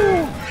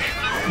 pew.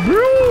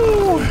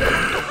 Pew.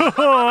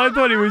 Oh, I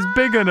thought he was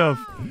big enough.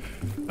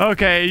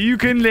 Okay, you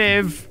can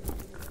live.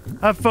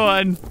 Have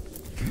fun.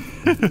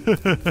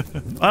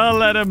 I'll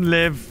let him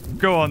live.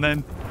 Go on,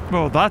 then.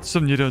 Well, that's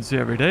something you don't see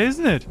every day,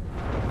 isn't it?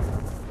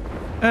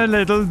 A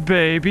little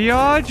baby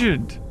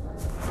Argent.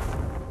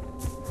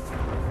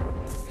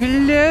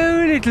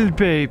 Hello, little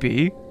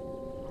baby.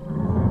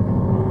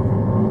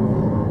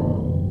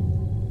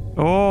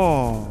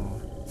 Oh,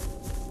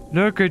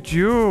 look at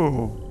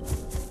you.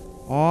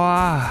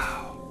 Wow.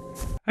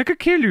 I could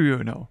kill you,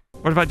 you know.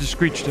 What if I just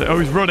screeched it? Oh,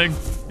 he's running.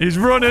 He's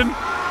running.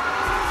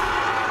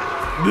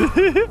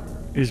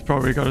 He's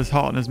probably got his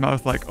heart in his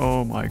mouth like,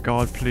 oh my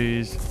God,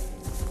 please.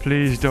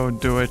 Please don't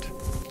do it. Do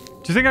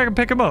you think I can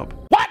pick him up?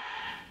 What?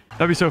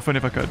 That'd be so funny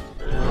if I could.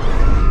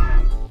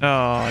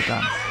 Oh,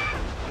 damn.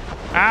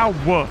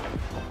 Ow!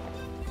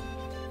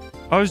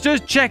 I was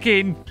just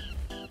checking.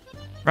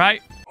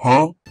 Right?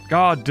 Huh?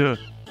 God.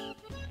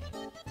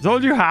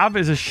 All you have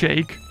is a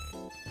shake.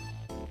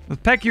 I'll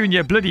peck you in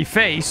your bloody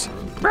face.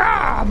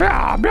 Blah,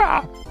 blah,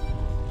 blah.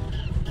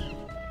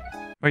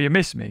 Oh, you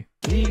miss me.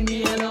 Leave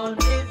me alone,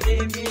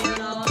 leave me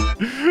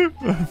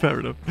alone. Fair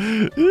enough.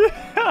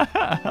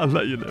 I'll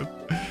let you live.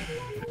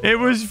 It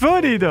was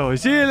funny, though.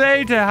 See you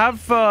later. Have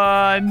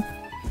fun.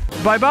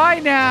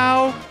 Bye-bye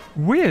now.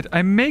 Weird.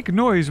 I make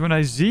noise when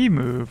I Z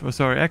move. Oh,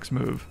 sorry, X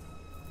move.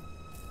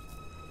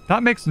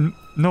 That makes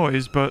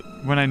noise, but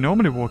when I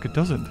normally walk, it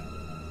doesn't.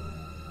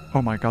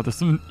 Oh my god, there's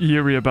something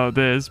eerie about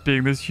this,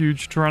 being this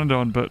huge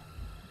pteranodon, but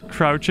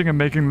crouching and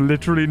making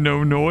literally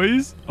no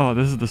noise. Oh,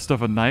 this is the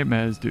stuff of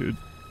nightmares, dude.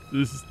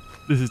 This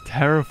is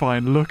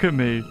terrifying. Look at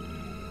me.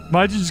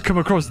 Imagine you just come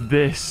across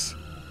this,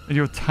 and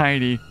you're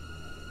tiny.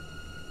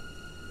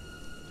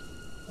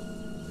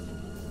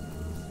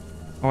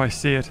 Oh, I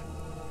see it.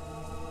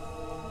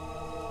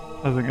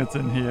 I think it's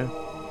in here.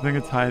 I think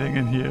it's hiding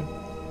in here.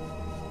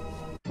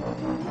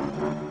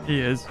 He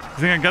is. You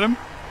think I get him?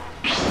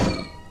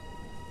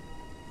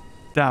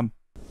 Damn.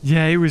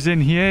 Yeah, he was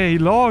in here. He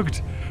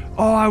logged.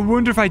 Oh, I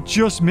wonder if I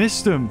just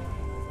missed him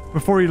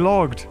before he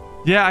logged.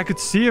 Yeah, I could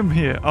see him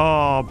here.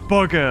 Oh,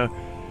 bugger.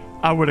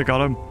 I would have got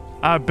him.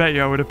 I bet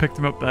you I would have picked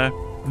him up there.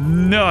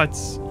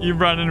 Nuts. He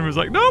ran in and was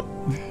like, nope.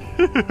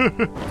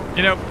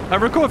 You know, I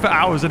record for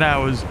hours and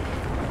hours,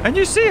 and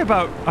you see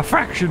about a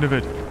fraction of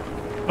it.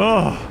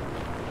 Oh.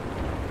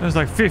 There's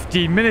like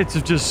 15 minutes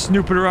of just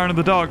snooping around in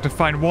the dark to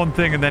find one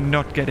thing and then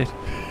not get it.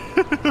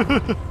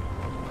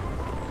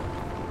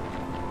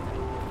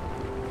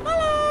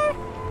 Hello.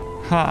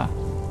 Huh.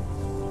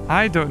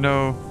 I don't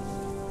know.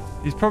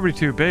 He's probably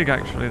too big,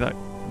 actually, that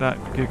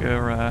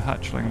Giga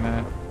hatchling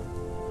there.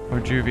 Or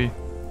Juvie.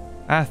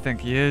 I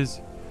think he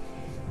is.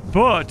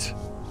 But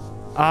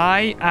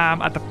I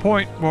am at the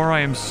point where I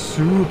am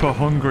super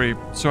hungry,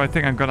 so I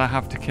think I'm gonna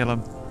have to kill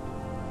him.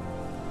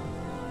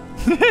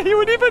 You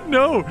wouldn't even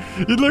know.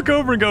 You'd look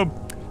over and go,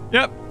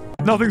 yep,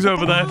 nothing's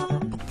over there.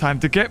 Time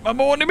to get my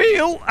morning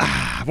meal.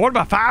 1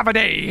 by 5 a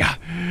day.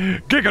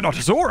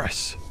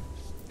 Giganotosaurus.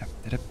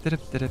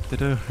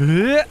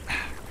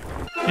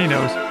 He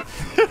knows.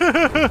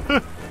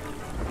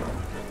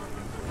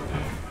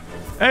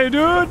 Hey,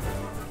 dude.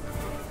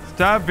 It's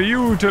time for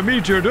you to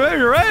meet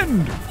your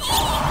end.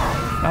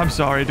 I'm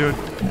sorry, dude.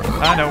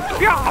 I know.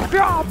 Blah,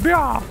 blah,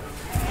 blah.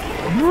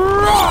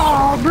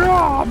 Blah,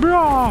 blah,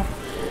 blah.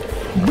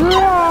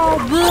 Blah,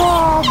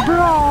 blah,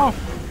 blah.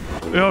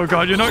 Oh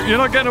god, you're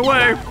not getting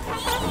away.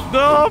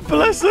 Oh,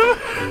 bless him.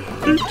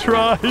 He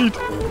tried.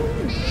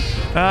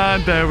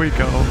 And there we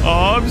go.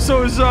 Oh, I'm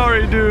so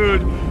sorry,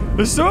 dude.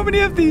 There's so many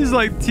of these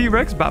like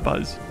T-Rex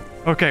babas.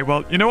 Okay,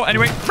 well, you know what?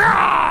 Anyway.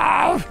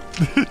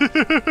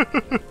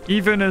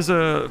 Even as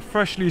a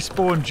freshly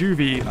spawned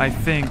Juvie, I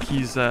think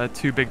he's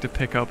too big to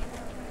pick up.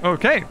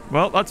 Okay,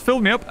 well, that's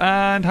filled me up.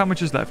 And how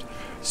much is left?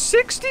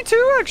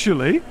 62,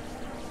 actually.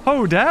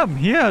 Oh, damn,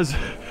 he's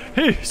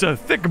a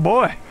thick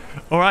boy.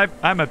 Or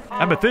I'm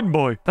a thin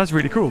boy. That's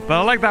really cool, but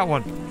I like that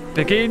one.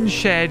 Begin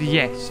shed,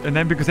 yes. And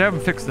then because I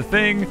haven't fixed the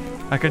thing,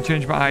 I can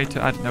change my eye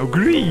to, I don't know,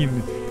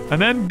 green. And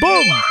then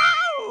boom!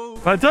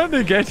 By the time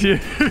they get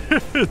here,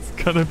 it's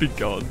gonna be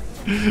gone.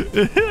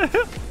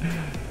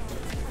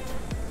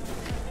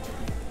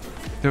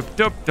 Dup,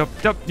 dup, dup,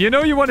 dup. You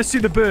know you want to see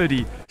the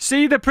birdie.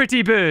 See the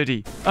pretty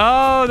birdie.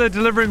 Oh, they're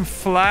delivering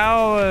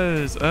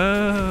flowers.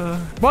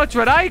 Watch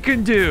what I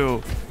can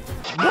do.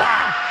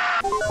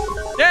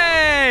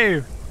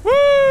 Yay!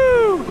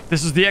 Woo!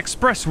 This is the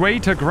expressway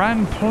to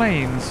Grand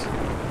Plains.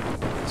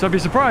 So I'd be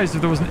surprised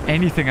if there wasn't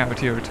anything out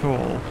here at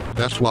all.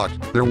 Guess what?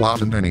 There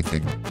wasn't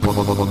anything. What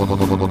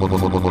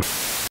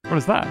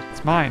is that?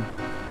 It's mine.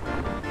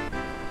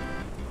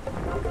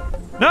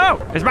 No!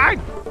 It's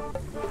mine!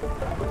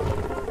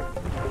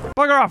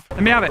 Bugger off!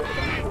 Let me have it.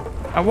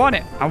 I want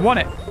it. I want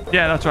it.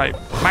 Yeah, that's right.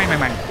 Mine, mine,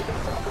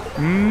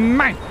 mine.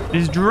 Mine!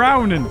 He's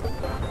drowning.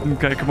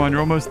 Okay, come on. You're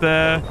almost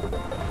there.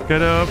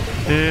 Get up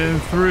in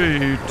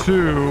 3,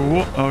 2,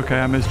 1. Okay,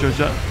 I misjudged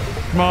that.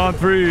 Come on,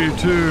 3,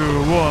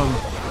 2, 1.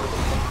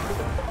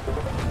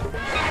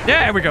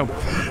 Yeah, here we go.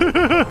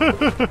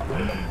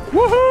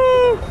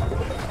 Woohoo!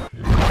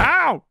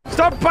 Ow!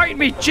 Stop biting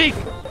me, cheek!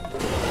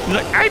 He's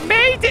like, I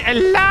made it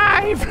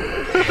alive!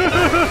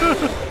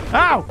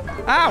 Ow!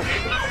 Ow!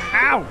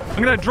 Ow!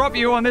 I'm gonna drop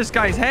you on this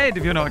guy's head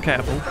if you're not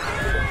careful.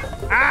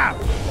 Ow!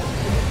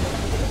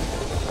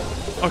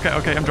 Okay,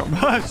 okay, I'm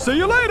dropping. See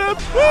you later!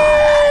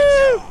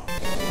 Woo!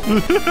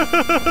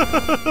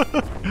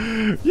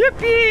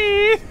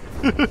 Yippee!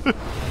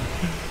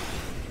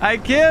 I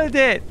killed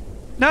it!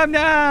 Nom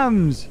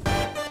noms!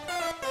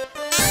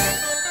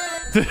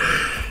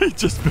 He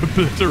just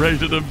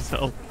obliterated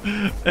himself.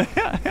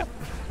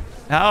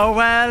 Oh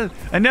well,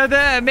 another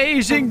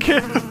amazing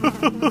kill.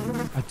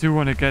 I do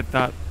want to get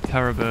that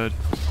terror bird.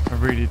 I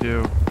really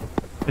do.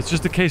 It's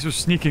just a case of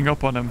sneaking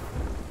up on him.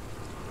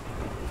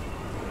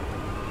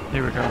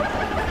 Here we go.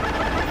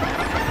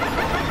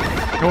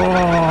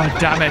 Oh,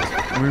 damn it.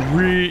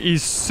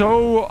 He's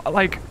so,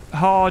 like,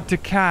 hard to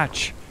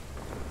catch.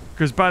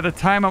 Because by the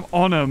time I'm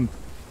on him,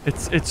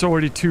 it's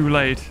already too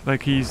late.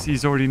 Like,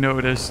 he's already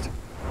noticed.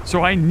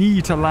 So I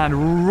need to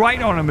land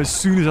right on him as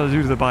soon as I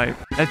do the bite.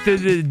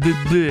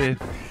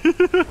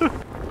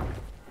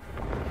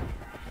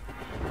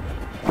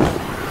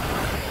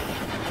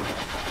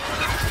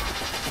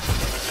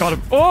 Got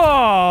him.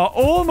 Oh,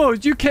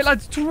 almost. You killed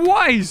that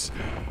twice.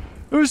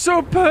 It was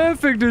so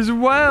perfect as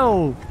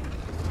well.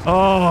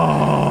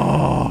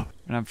 Oh.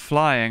 When I'm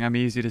flying, I'm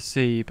easy to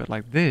see. But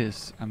like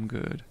this, I'm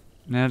good.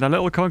 Now, that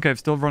little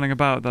concave's still running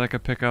about that I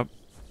could pick up.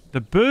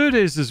 The bird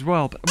is as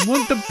well. But I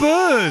want the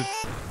bird.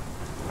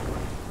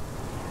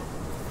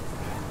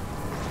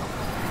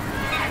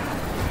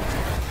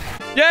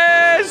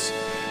 Yes!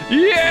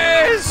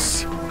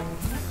 Yes!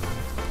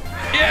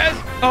 Yes!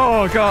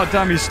 Oh, god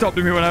damn, he stopped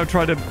me when I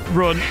tried to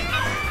run.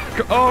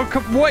 Oh,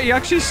 what? He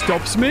actually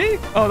stops me?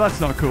 Oh, that's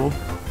not cool.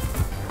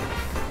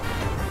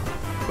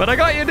 But I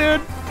got you,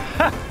 dude.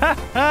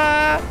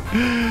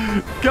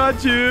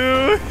 Got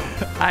you.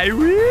 I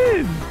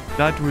win.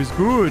 That was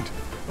good.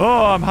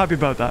 Oh, I'm happy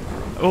about that.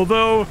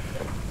 Although,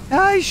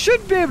 he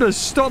should be able to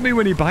stop me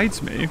when he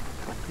bites me.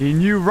 He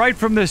knew right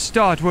from the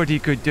start what he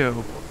could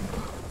do.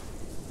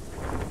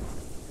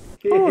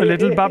 Oh, a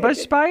little Baba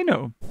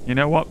Spino. You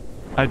know what?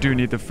 I do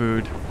need the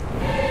food.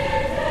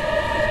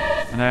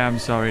 And I am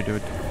sorry,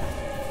 dude.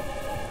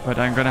 But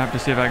I'm gonna have to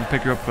see if I can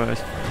pick you up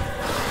first.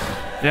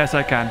 Yes,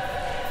 I can.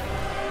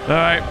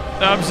 Alright,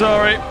 I'm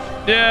sorry.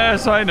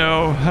 Yes, I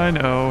know. I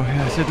know.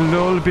 Yes, it'll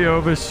all be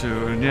over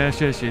soon.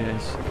 Yes, yes,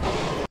 yes.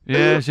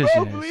 Yes, yes,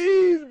 yes.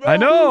 Please, bro. I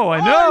know,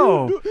 I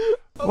know.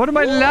 What am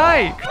I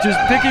like? Just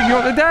picking you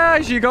up.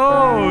 There she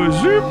goes.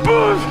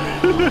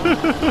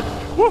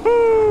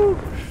 Woohoo!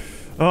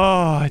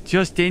 Oh,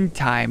 just in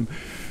time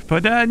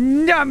for the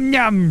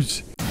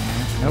num-nums.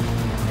 Nope.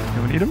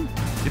 Don't need them.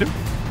 Eat them.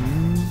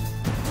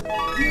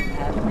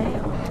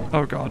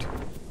 Oh, God.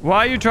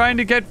 Why are you trying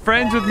to get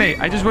friends with me?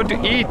 I just want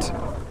to eat.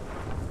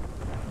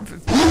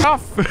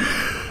 Off.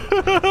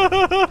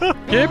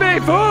 Give me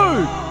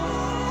food.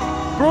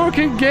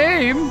 Broken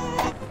game.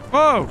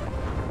 Oh.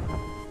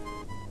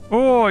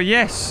 Oh,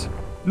 yes.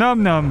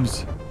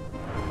 Num-nums.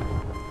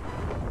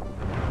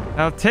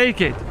 I'll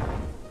take it.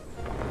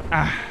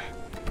 Ah.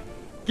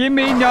 Give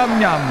me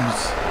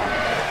num-nums.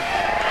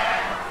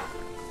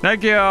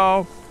 Thank you.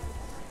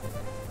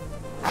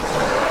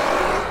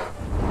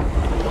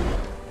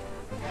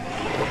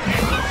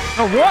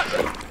 Oh, what?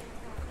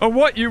 Oh,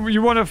 what?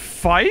 You want to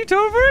fight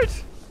over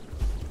it?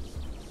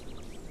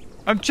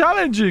 I'm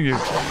challenging you.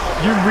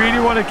 You really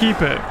want to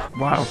keep it?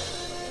 Wow.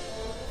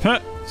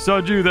 Huh.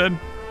 Sod you then.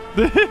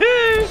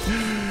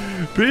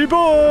 Be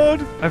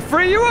bored. I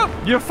free you up.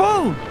 You're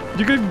full.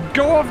 You could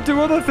go off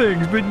to other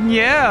things, but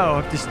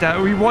yeah, to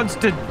start, he wants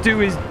to do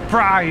his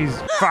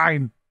prize.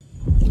 Fine.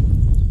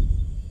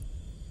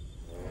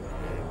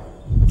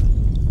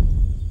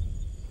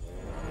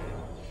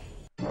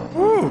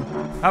 Ooh,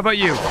 how about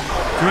you? Do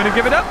you want to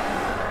give it up?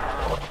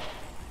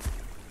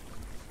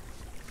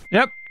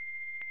 Yep.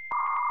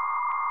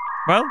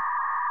 Well.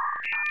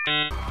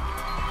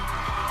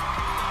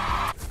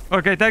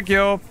 Okay, thank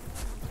you.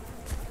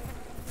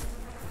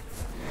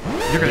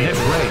 You're gonna hit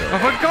me. Oh,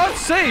 for God's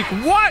sake,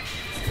 what?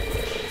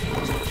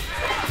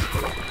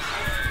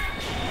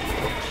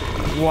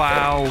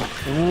 Wow.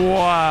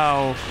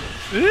 Wow.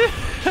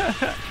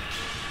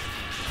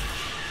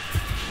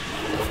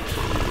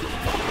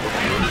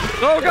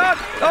 Oh, God.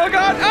 Oh,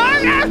 God. Oh,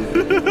 yeah.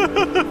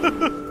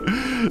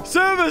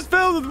 Servers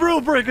filled with rule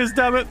breakers,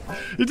 damn it.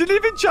 He didn't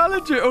even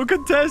challenge it or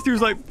contest. He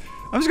was like,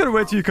 I'm just going to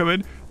wait till you come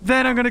in.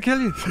 Then I'm going to kill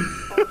you.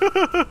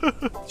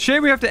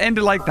 Shame we have to end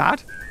it like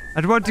that.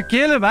 I'd want to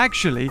kill him,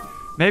 actually.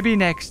 Maybe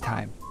next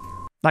time.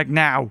 Like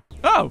now.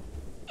 Oh,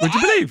 would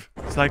you believe?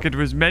 It's like it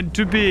was meant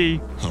to be.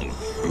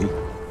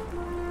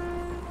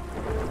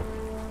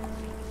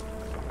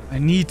 I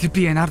need to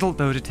be an adult,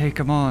 though, to take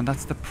him on.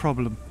 That's the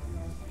problem.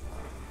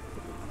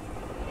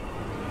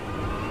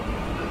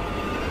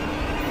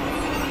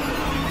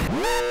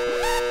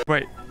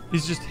 Wait,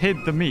 he's just hid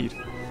the meat.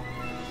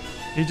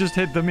 He just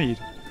hid the meat.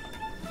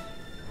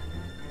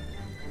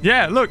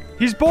 Yeah, look,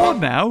 he's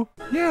bored now.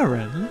 You're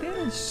a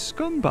little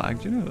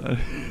scumbag, do you know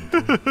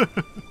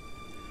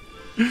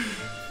that?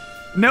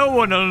 No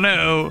one will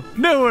know.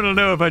 No one will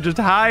know if I just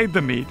hide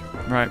the meat.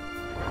 Right.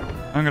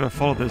 I'm going to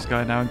follow this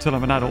guy now until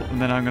I'm an adult,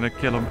 and then I'm going to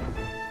kill him.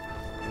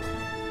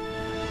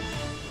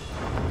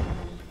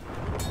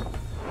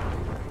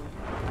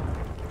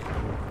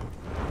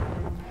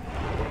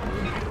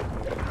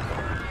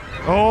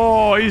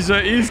 Oh, he's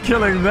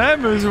killing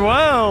them as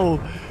well.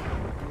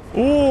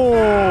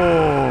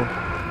 Oh.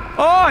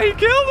 Oh, he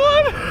killed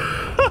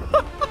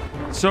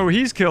one. So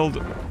he's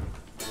killed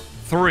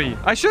 3.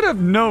 I should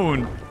have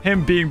known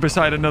him being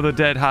beside another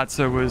dead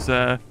Hatzer was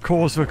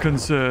cause for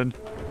concern.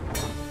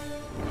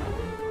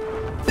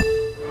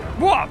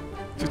 What?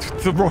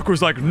 The rock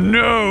was like,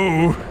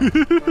 no.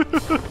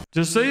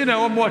 Just so you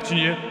know, I'm watching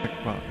you.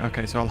 Well,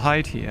 okay, so I'll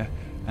hide here.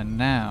 And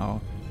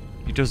now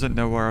He doesn't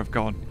know where I've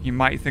gone. He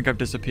might think I've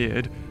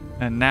disappeared,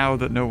 and now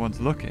that no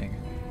one's looking,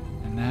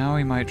 and now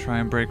he might try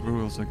and break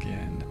rules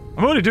again.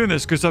 I'm only doing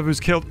this because I was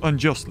killed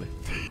unjustly.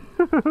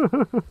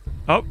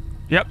 Oh,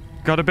 yep,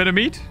 got a bit of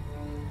meat.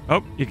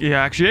 Oh, you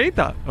actually ate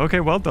that. Okay,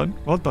 well done,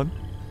 well done.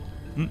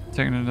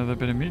 Taking another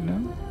bit of meat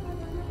now.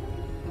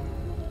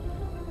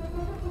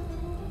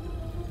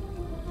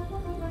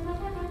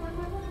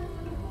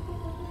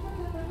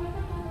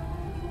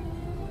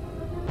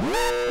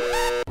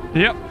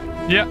 Yep,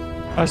 yep.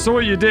 I saw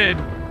what you did.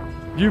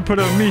 You put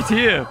a meat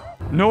here.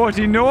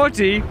 Naughty,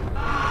 naughty.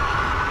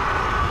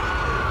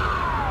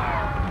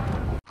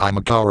 I'm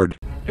a coward.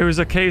 It was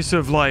a case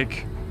of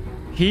like,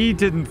 he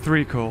didn't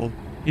 3-call.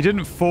 He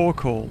didn't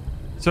 4-call.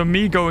 So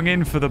me going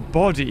in for the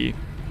body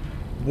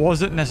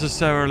wasn't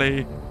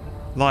necessarily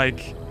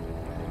like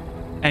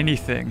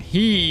anything.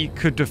 He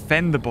could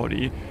defend the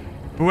body,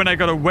 but when I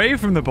got away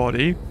from the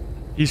body,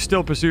 he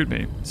still pursued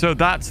me. So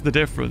that's the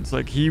difference.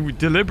 Like, he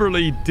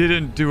deliberately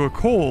didn't do a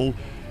call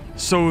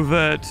so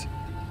that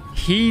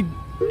he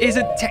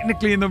isn't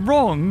technically in the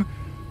wrong,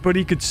 but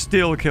he could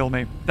still kill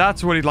me.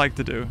 That's what he'd like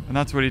to do, and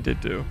that's what he did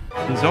do.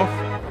 He's off.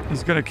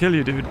 He's gonna kill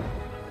you, dude.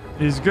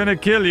 He's gonna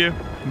kill you.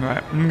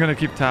 Right, I'm gonna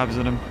keep tabs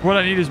on him. What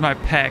I need is my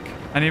peck.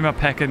 I need my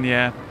peck in the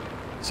air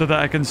so that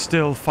I can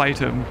still fight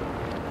him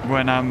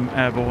when I'm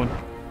airborne.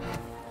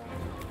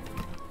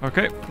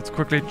 Okay, let's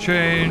quickly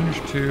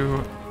change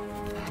to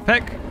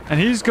peck. And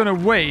he's gonna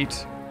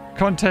wait,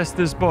 contest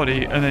this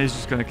body, and then he's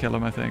just gonna kill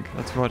him, I think.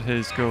 That's what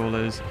his goal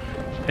is.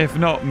 If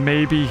not,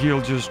 maybe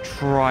he'll just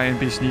try and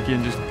be sneaky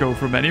and just go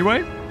for him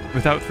anyway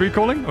without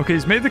 3-calling. Okay,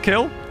 he's made the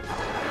kill.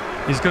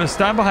 He's gonna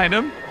stand behind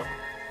him.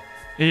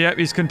 Yep,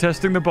 he's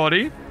contesting the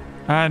body.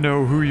 I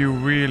know who you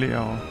really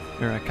are.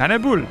 You're a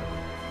cannibal.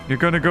 You're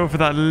gonna go for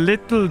that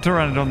little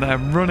pteranodon there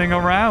running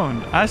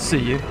around. I see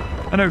you.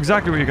 I know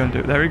exactly what you're gonna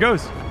do. There he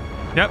goes.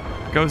 Yep,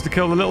 goes to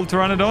kill the little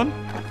pteranodon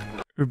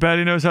who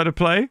barely knows how to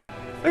play.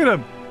 Look at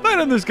him. Look at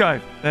him, this guy.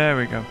 There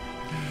we go.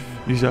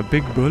 He's a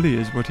big bully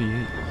is what he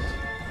is.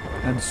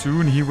 And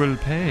soon he will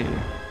pay.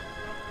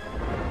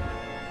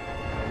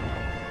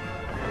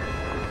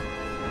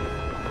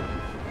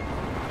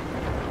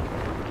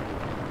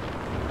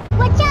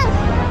 Watch out!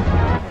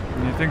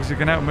 And he thinks he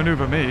can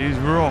outmaneuver me. He's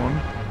wrong.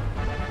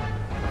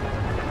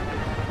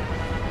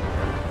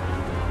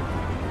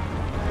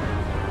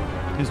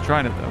 He's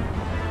trying it, though.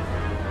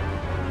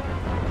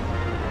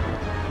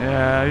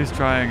 Yeah, he's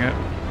trying it.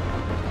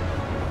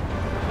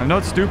 I'm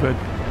not stupid.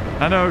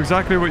 I know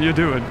exactly what you're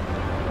doing.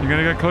 You're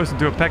gonna get close and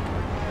do a peck.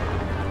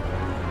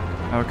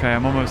 Okay,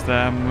 I'm almost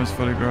there. I'm almost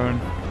fully grown.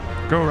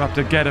 Go,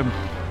 Raptor, get him.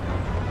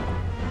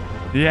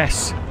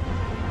 Yes.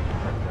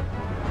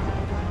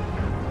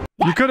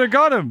 You could have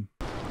got him.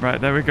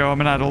 Right, there we go.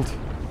 I'm an adult.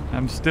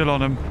 I'm still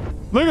on him.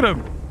 Look at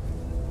him.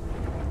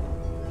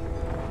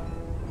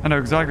 I know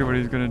exactly what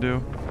he's gonna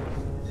do.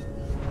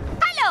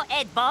 Hello,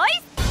 Ed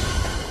boys!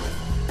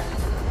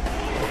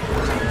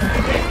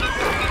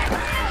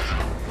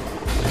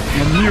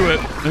 I knew it.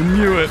 I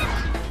knew it.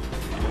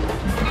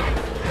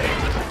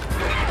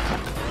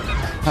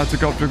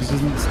 Hatzegopteryx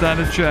doesn't stand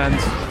a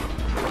chance.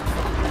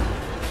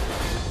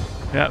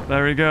 Yep,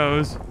 there he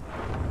goes.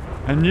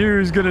 I knew he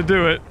was gonna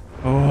do it.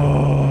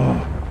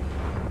 Oh.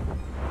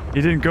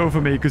 He didn't go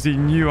for me because he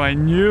knew I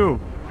knew.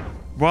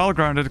 While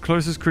grounded,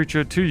 closest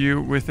creature to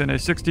you within a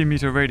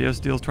 60-meter radius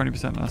deals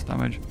 20% less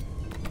damage.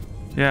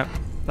 Yeah,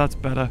 that's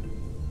better.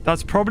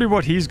 That's probably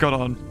what he's got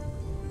on.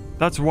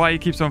 That's why he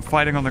keeps on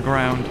fighting on the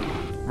ground.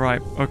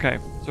 Right, okay.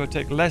 So I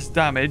take less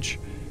damage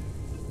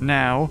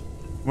now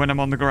when I'm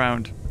on the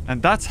ground.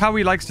 And that's how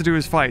he likes to do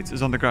his fights,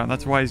 is on the ground.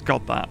 That's why he's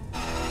got that.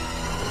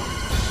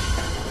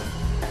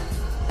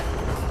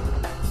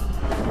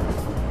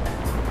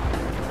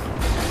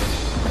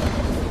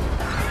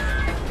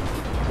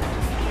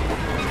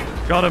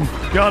 Got him.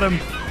 Got him.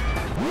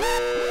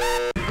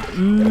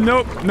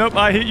 Nope. Nope.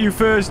 I hit you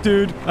first,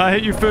 dude. I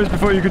hit you first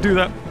before you could do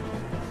that.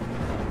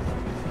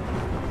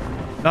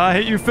 I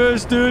hit you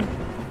first, dude.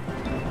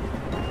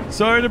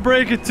 Sorry to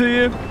break it to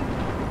you.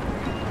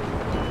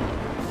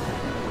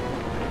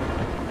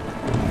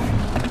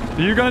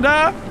 Are you gonna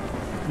die?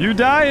 You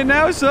dying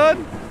now,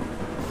 son?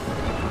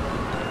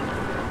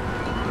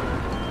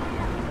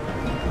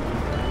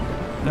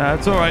 Nah,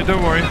 it's alright.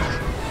 Don't worry.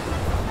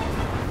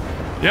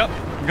 Yep.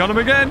 Got him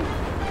again.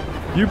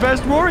 You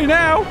best worry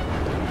now.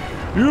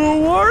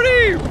 You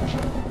worry.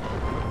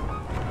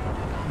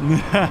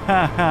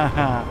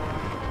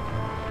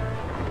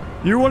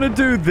 You want to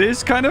do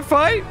this kind of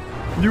fight?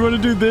 You want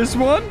to do this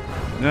one?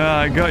 Yeah,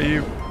 I got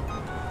you.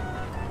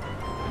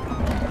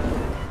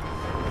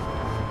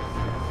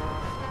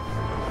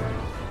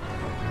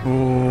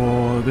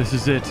 Oh, this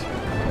is it.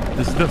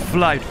 This is the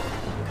flight.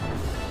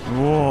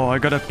 Oh, I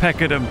gotta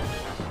peck at him.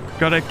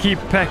 Gotta keep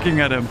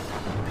pecking at him.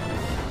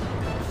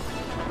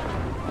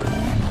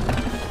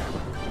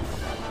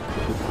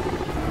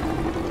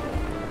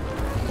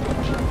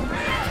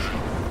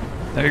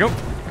 There you go.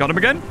 Got him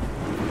again.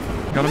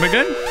 Got him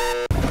again.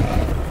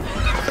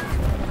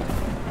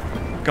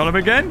 Got him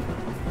again.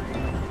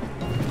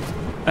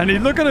 And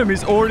look at him.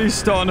 He's already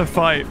starting to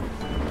fight.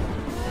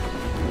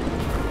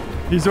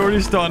 He's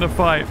already starting to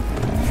fight.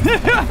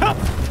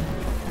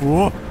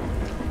 Whoa.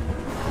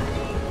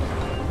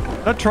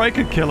 That try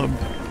could kill him.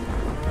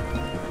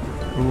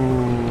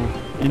 Ooh.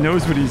 He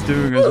knows what he's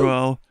doing as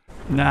well.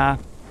 Nah.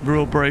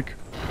 Rule break.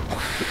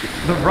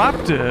 The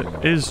raptor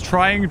is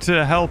trying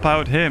to help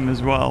out him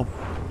as well,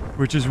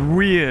 which is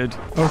weird.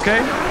 Okay?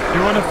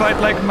 You want to fight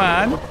like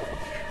man?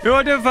 You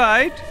want to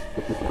fight?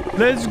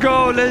 Let's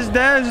go. Let's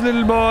dance,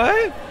 little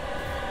boy.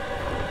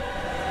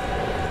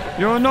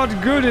 You're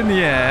not good in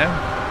the air.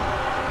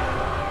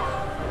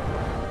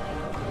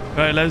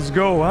 Alright, let's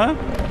go, huh?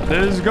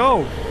 Let's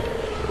go.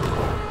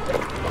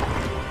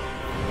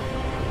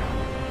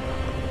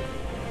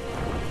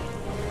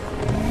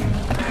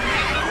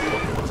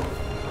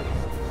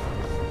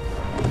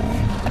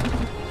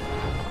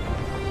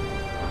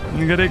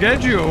 I'm gonna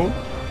get you.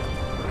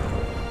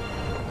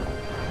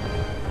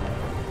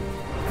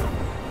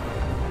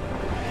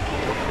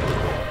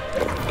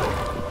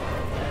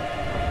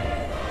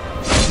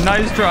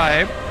 Nice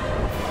try.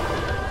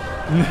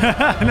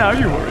 Now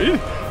you're worried.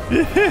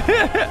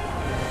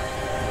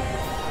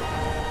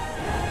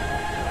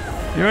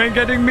 You ain't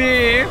getting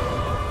me.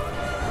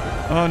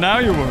 Oh, now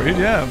you're worried,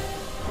 yeah.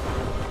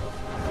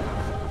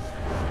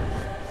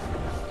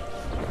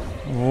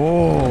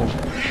 Whoa.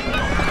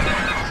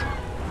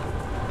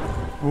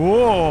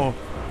 Whoa.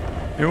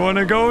 You want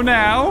to go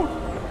now?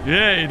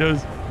 Yeah, he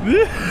does.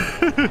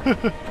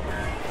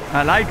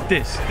 I like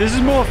this. This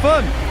is more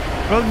fun.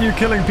 Rather than you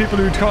killing people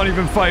who can't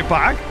even fight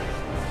back.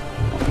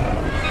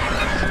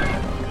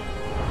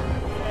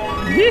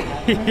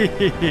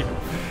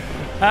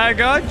 I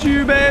got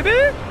you,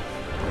 baby.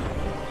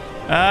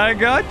 I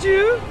got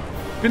you.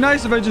 It'd be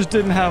nice if I just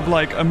didn't have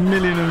like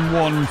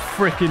 1,000,001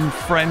 freaking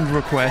friend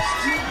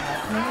requests.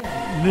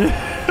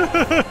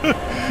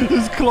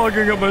 Just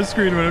clogging up my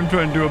screen when I'm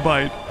trying to do a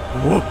bite.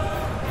 Whoa.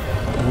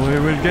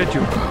 Boy, we'll get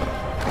you.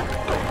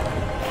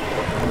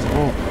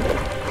 Whoa.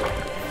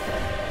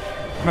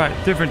 Right,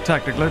 different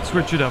tactic. Let's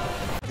switch it up.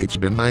 It's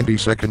been 90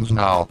 seconds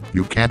now.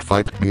 You can't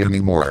fight me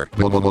anymore.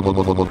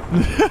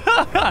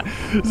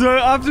 So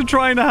after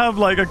trying to have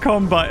like a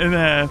combat in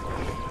air,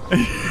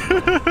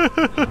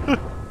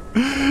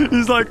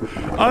 he's like,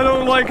 I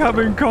don't like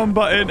having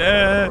combat in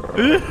air.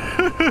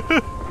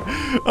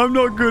 I'm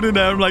not good in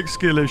air. I'm like,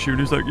 skill issue. And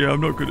he's like, yeah,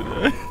 I'm not good in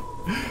air.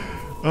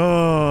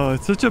 Oh,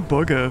 it's such a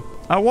bugger.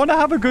 I want to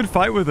have a good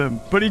fight with him,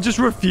 but he just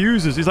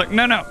refuses. He's like,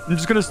 no, I'm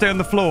just going to stay on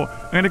the floor.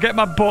 I'm going to get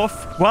my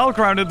buff. While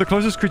grounded, the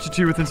closest creature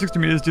to you within 60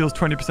 meters deals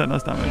 20%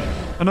 less damage.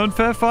 An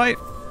unfair fight?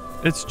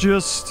 It's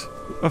just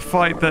a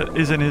fight that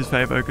is in his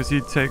favor because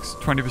he takes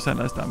 20%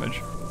 less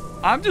damage.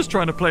 I'm just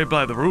trying to play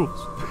by the rules.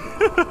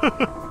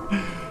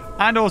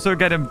 And also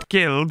get him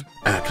killed.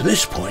 At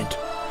this point,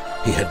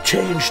 he had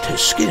changed his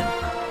skin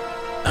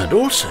and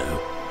also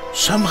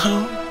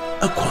somehow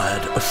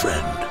acquired a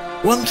friend.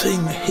 One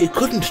thing he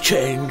couldn't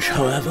change,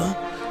 however,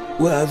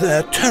 were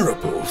their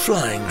terrible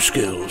flying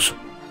skills.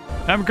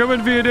 I'm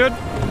coming for you, dude.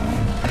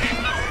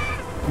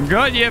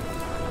 Got you.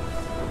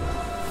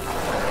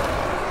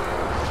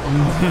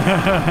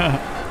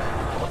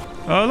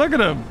 Oh, look at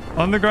him.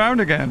 On the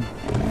ground again.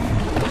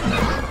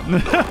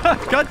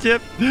 Got you.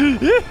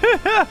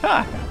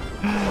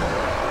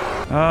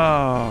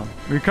 Oh,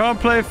 we can't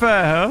play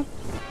fair, huh?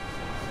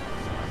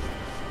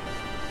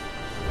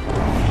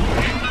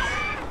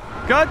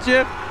 Got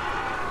you.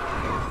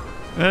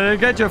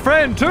 Get your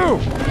friend, too.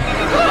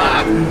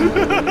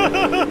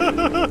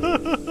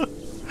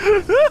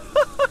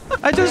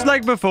 I just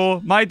like before,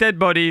 my dead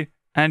body,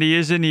 and he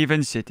isn't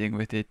even sitting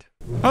with it.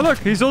 Oh, look,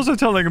 he's also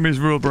telling him he's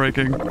rule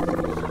breaking.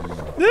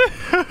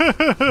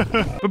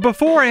 But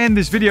before I end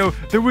this video,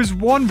 there was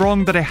one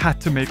wrong that I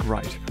had to make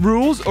right.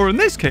 Rules, or in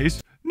this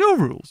case, no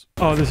rules.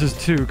 Oh, this is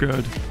too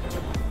good.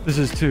 This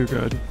is too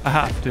good. I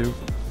have to.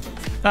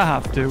 I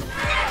have to.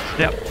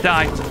 Yep,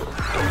 die.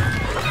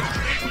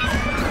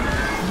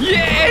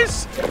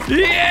 Yes!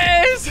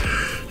 Yes!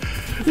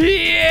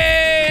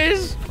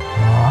 Yes!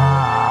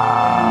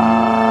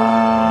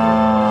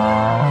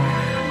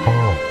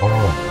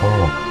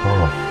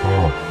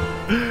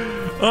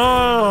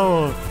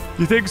 Oh,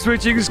 you think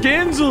switching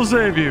skins will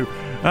save you?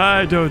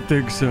 I don't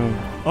think so.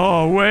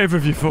 Oh, wave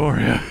of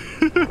euphoria.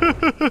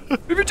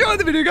 If you enjoyed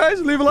the video,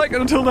 guys, leave a like,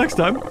 and until next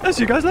time, I'll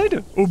see you guys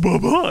later. Oh,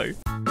 bye-bye.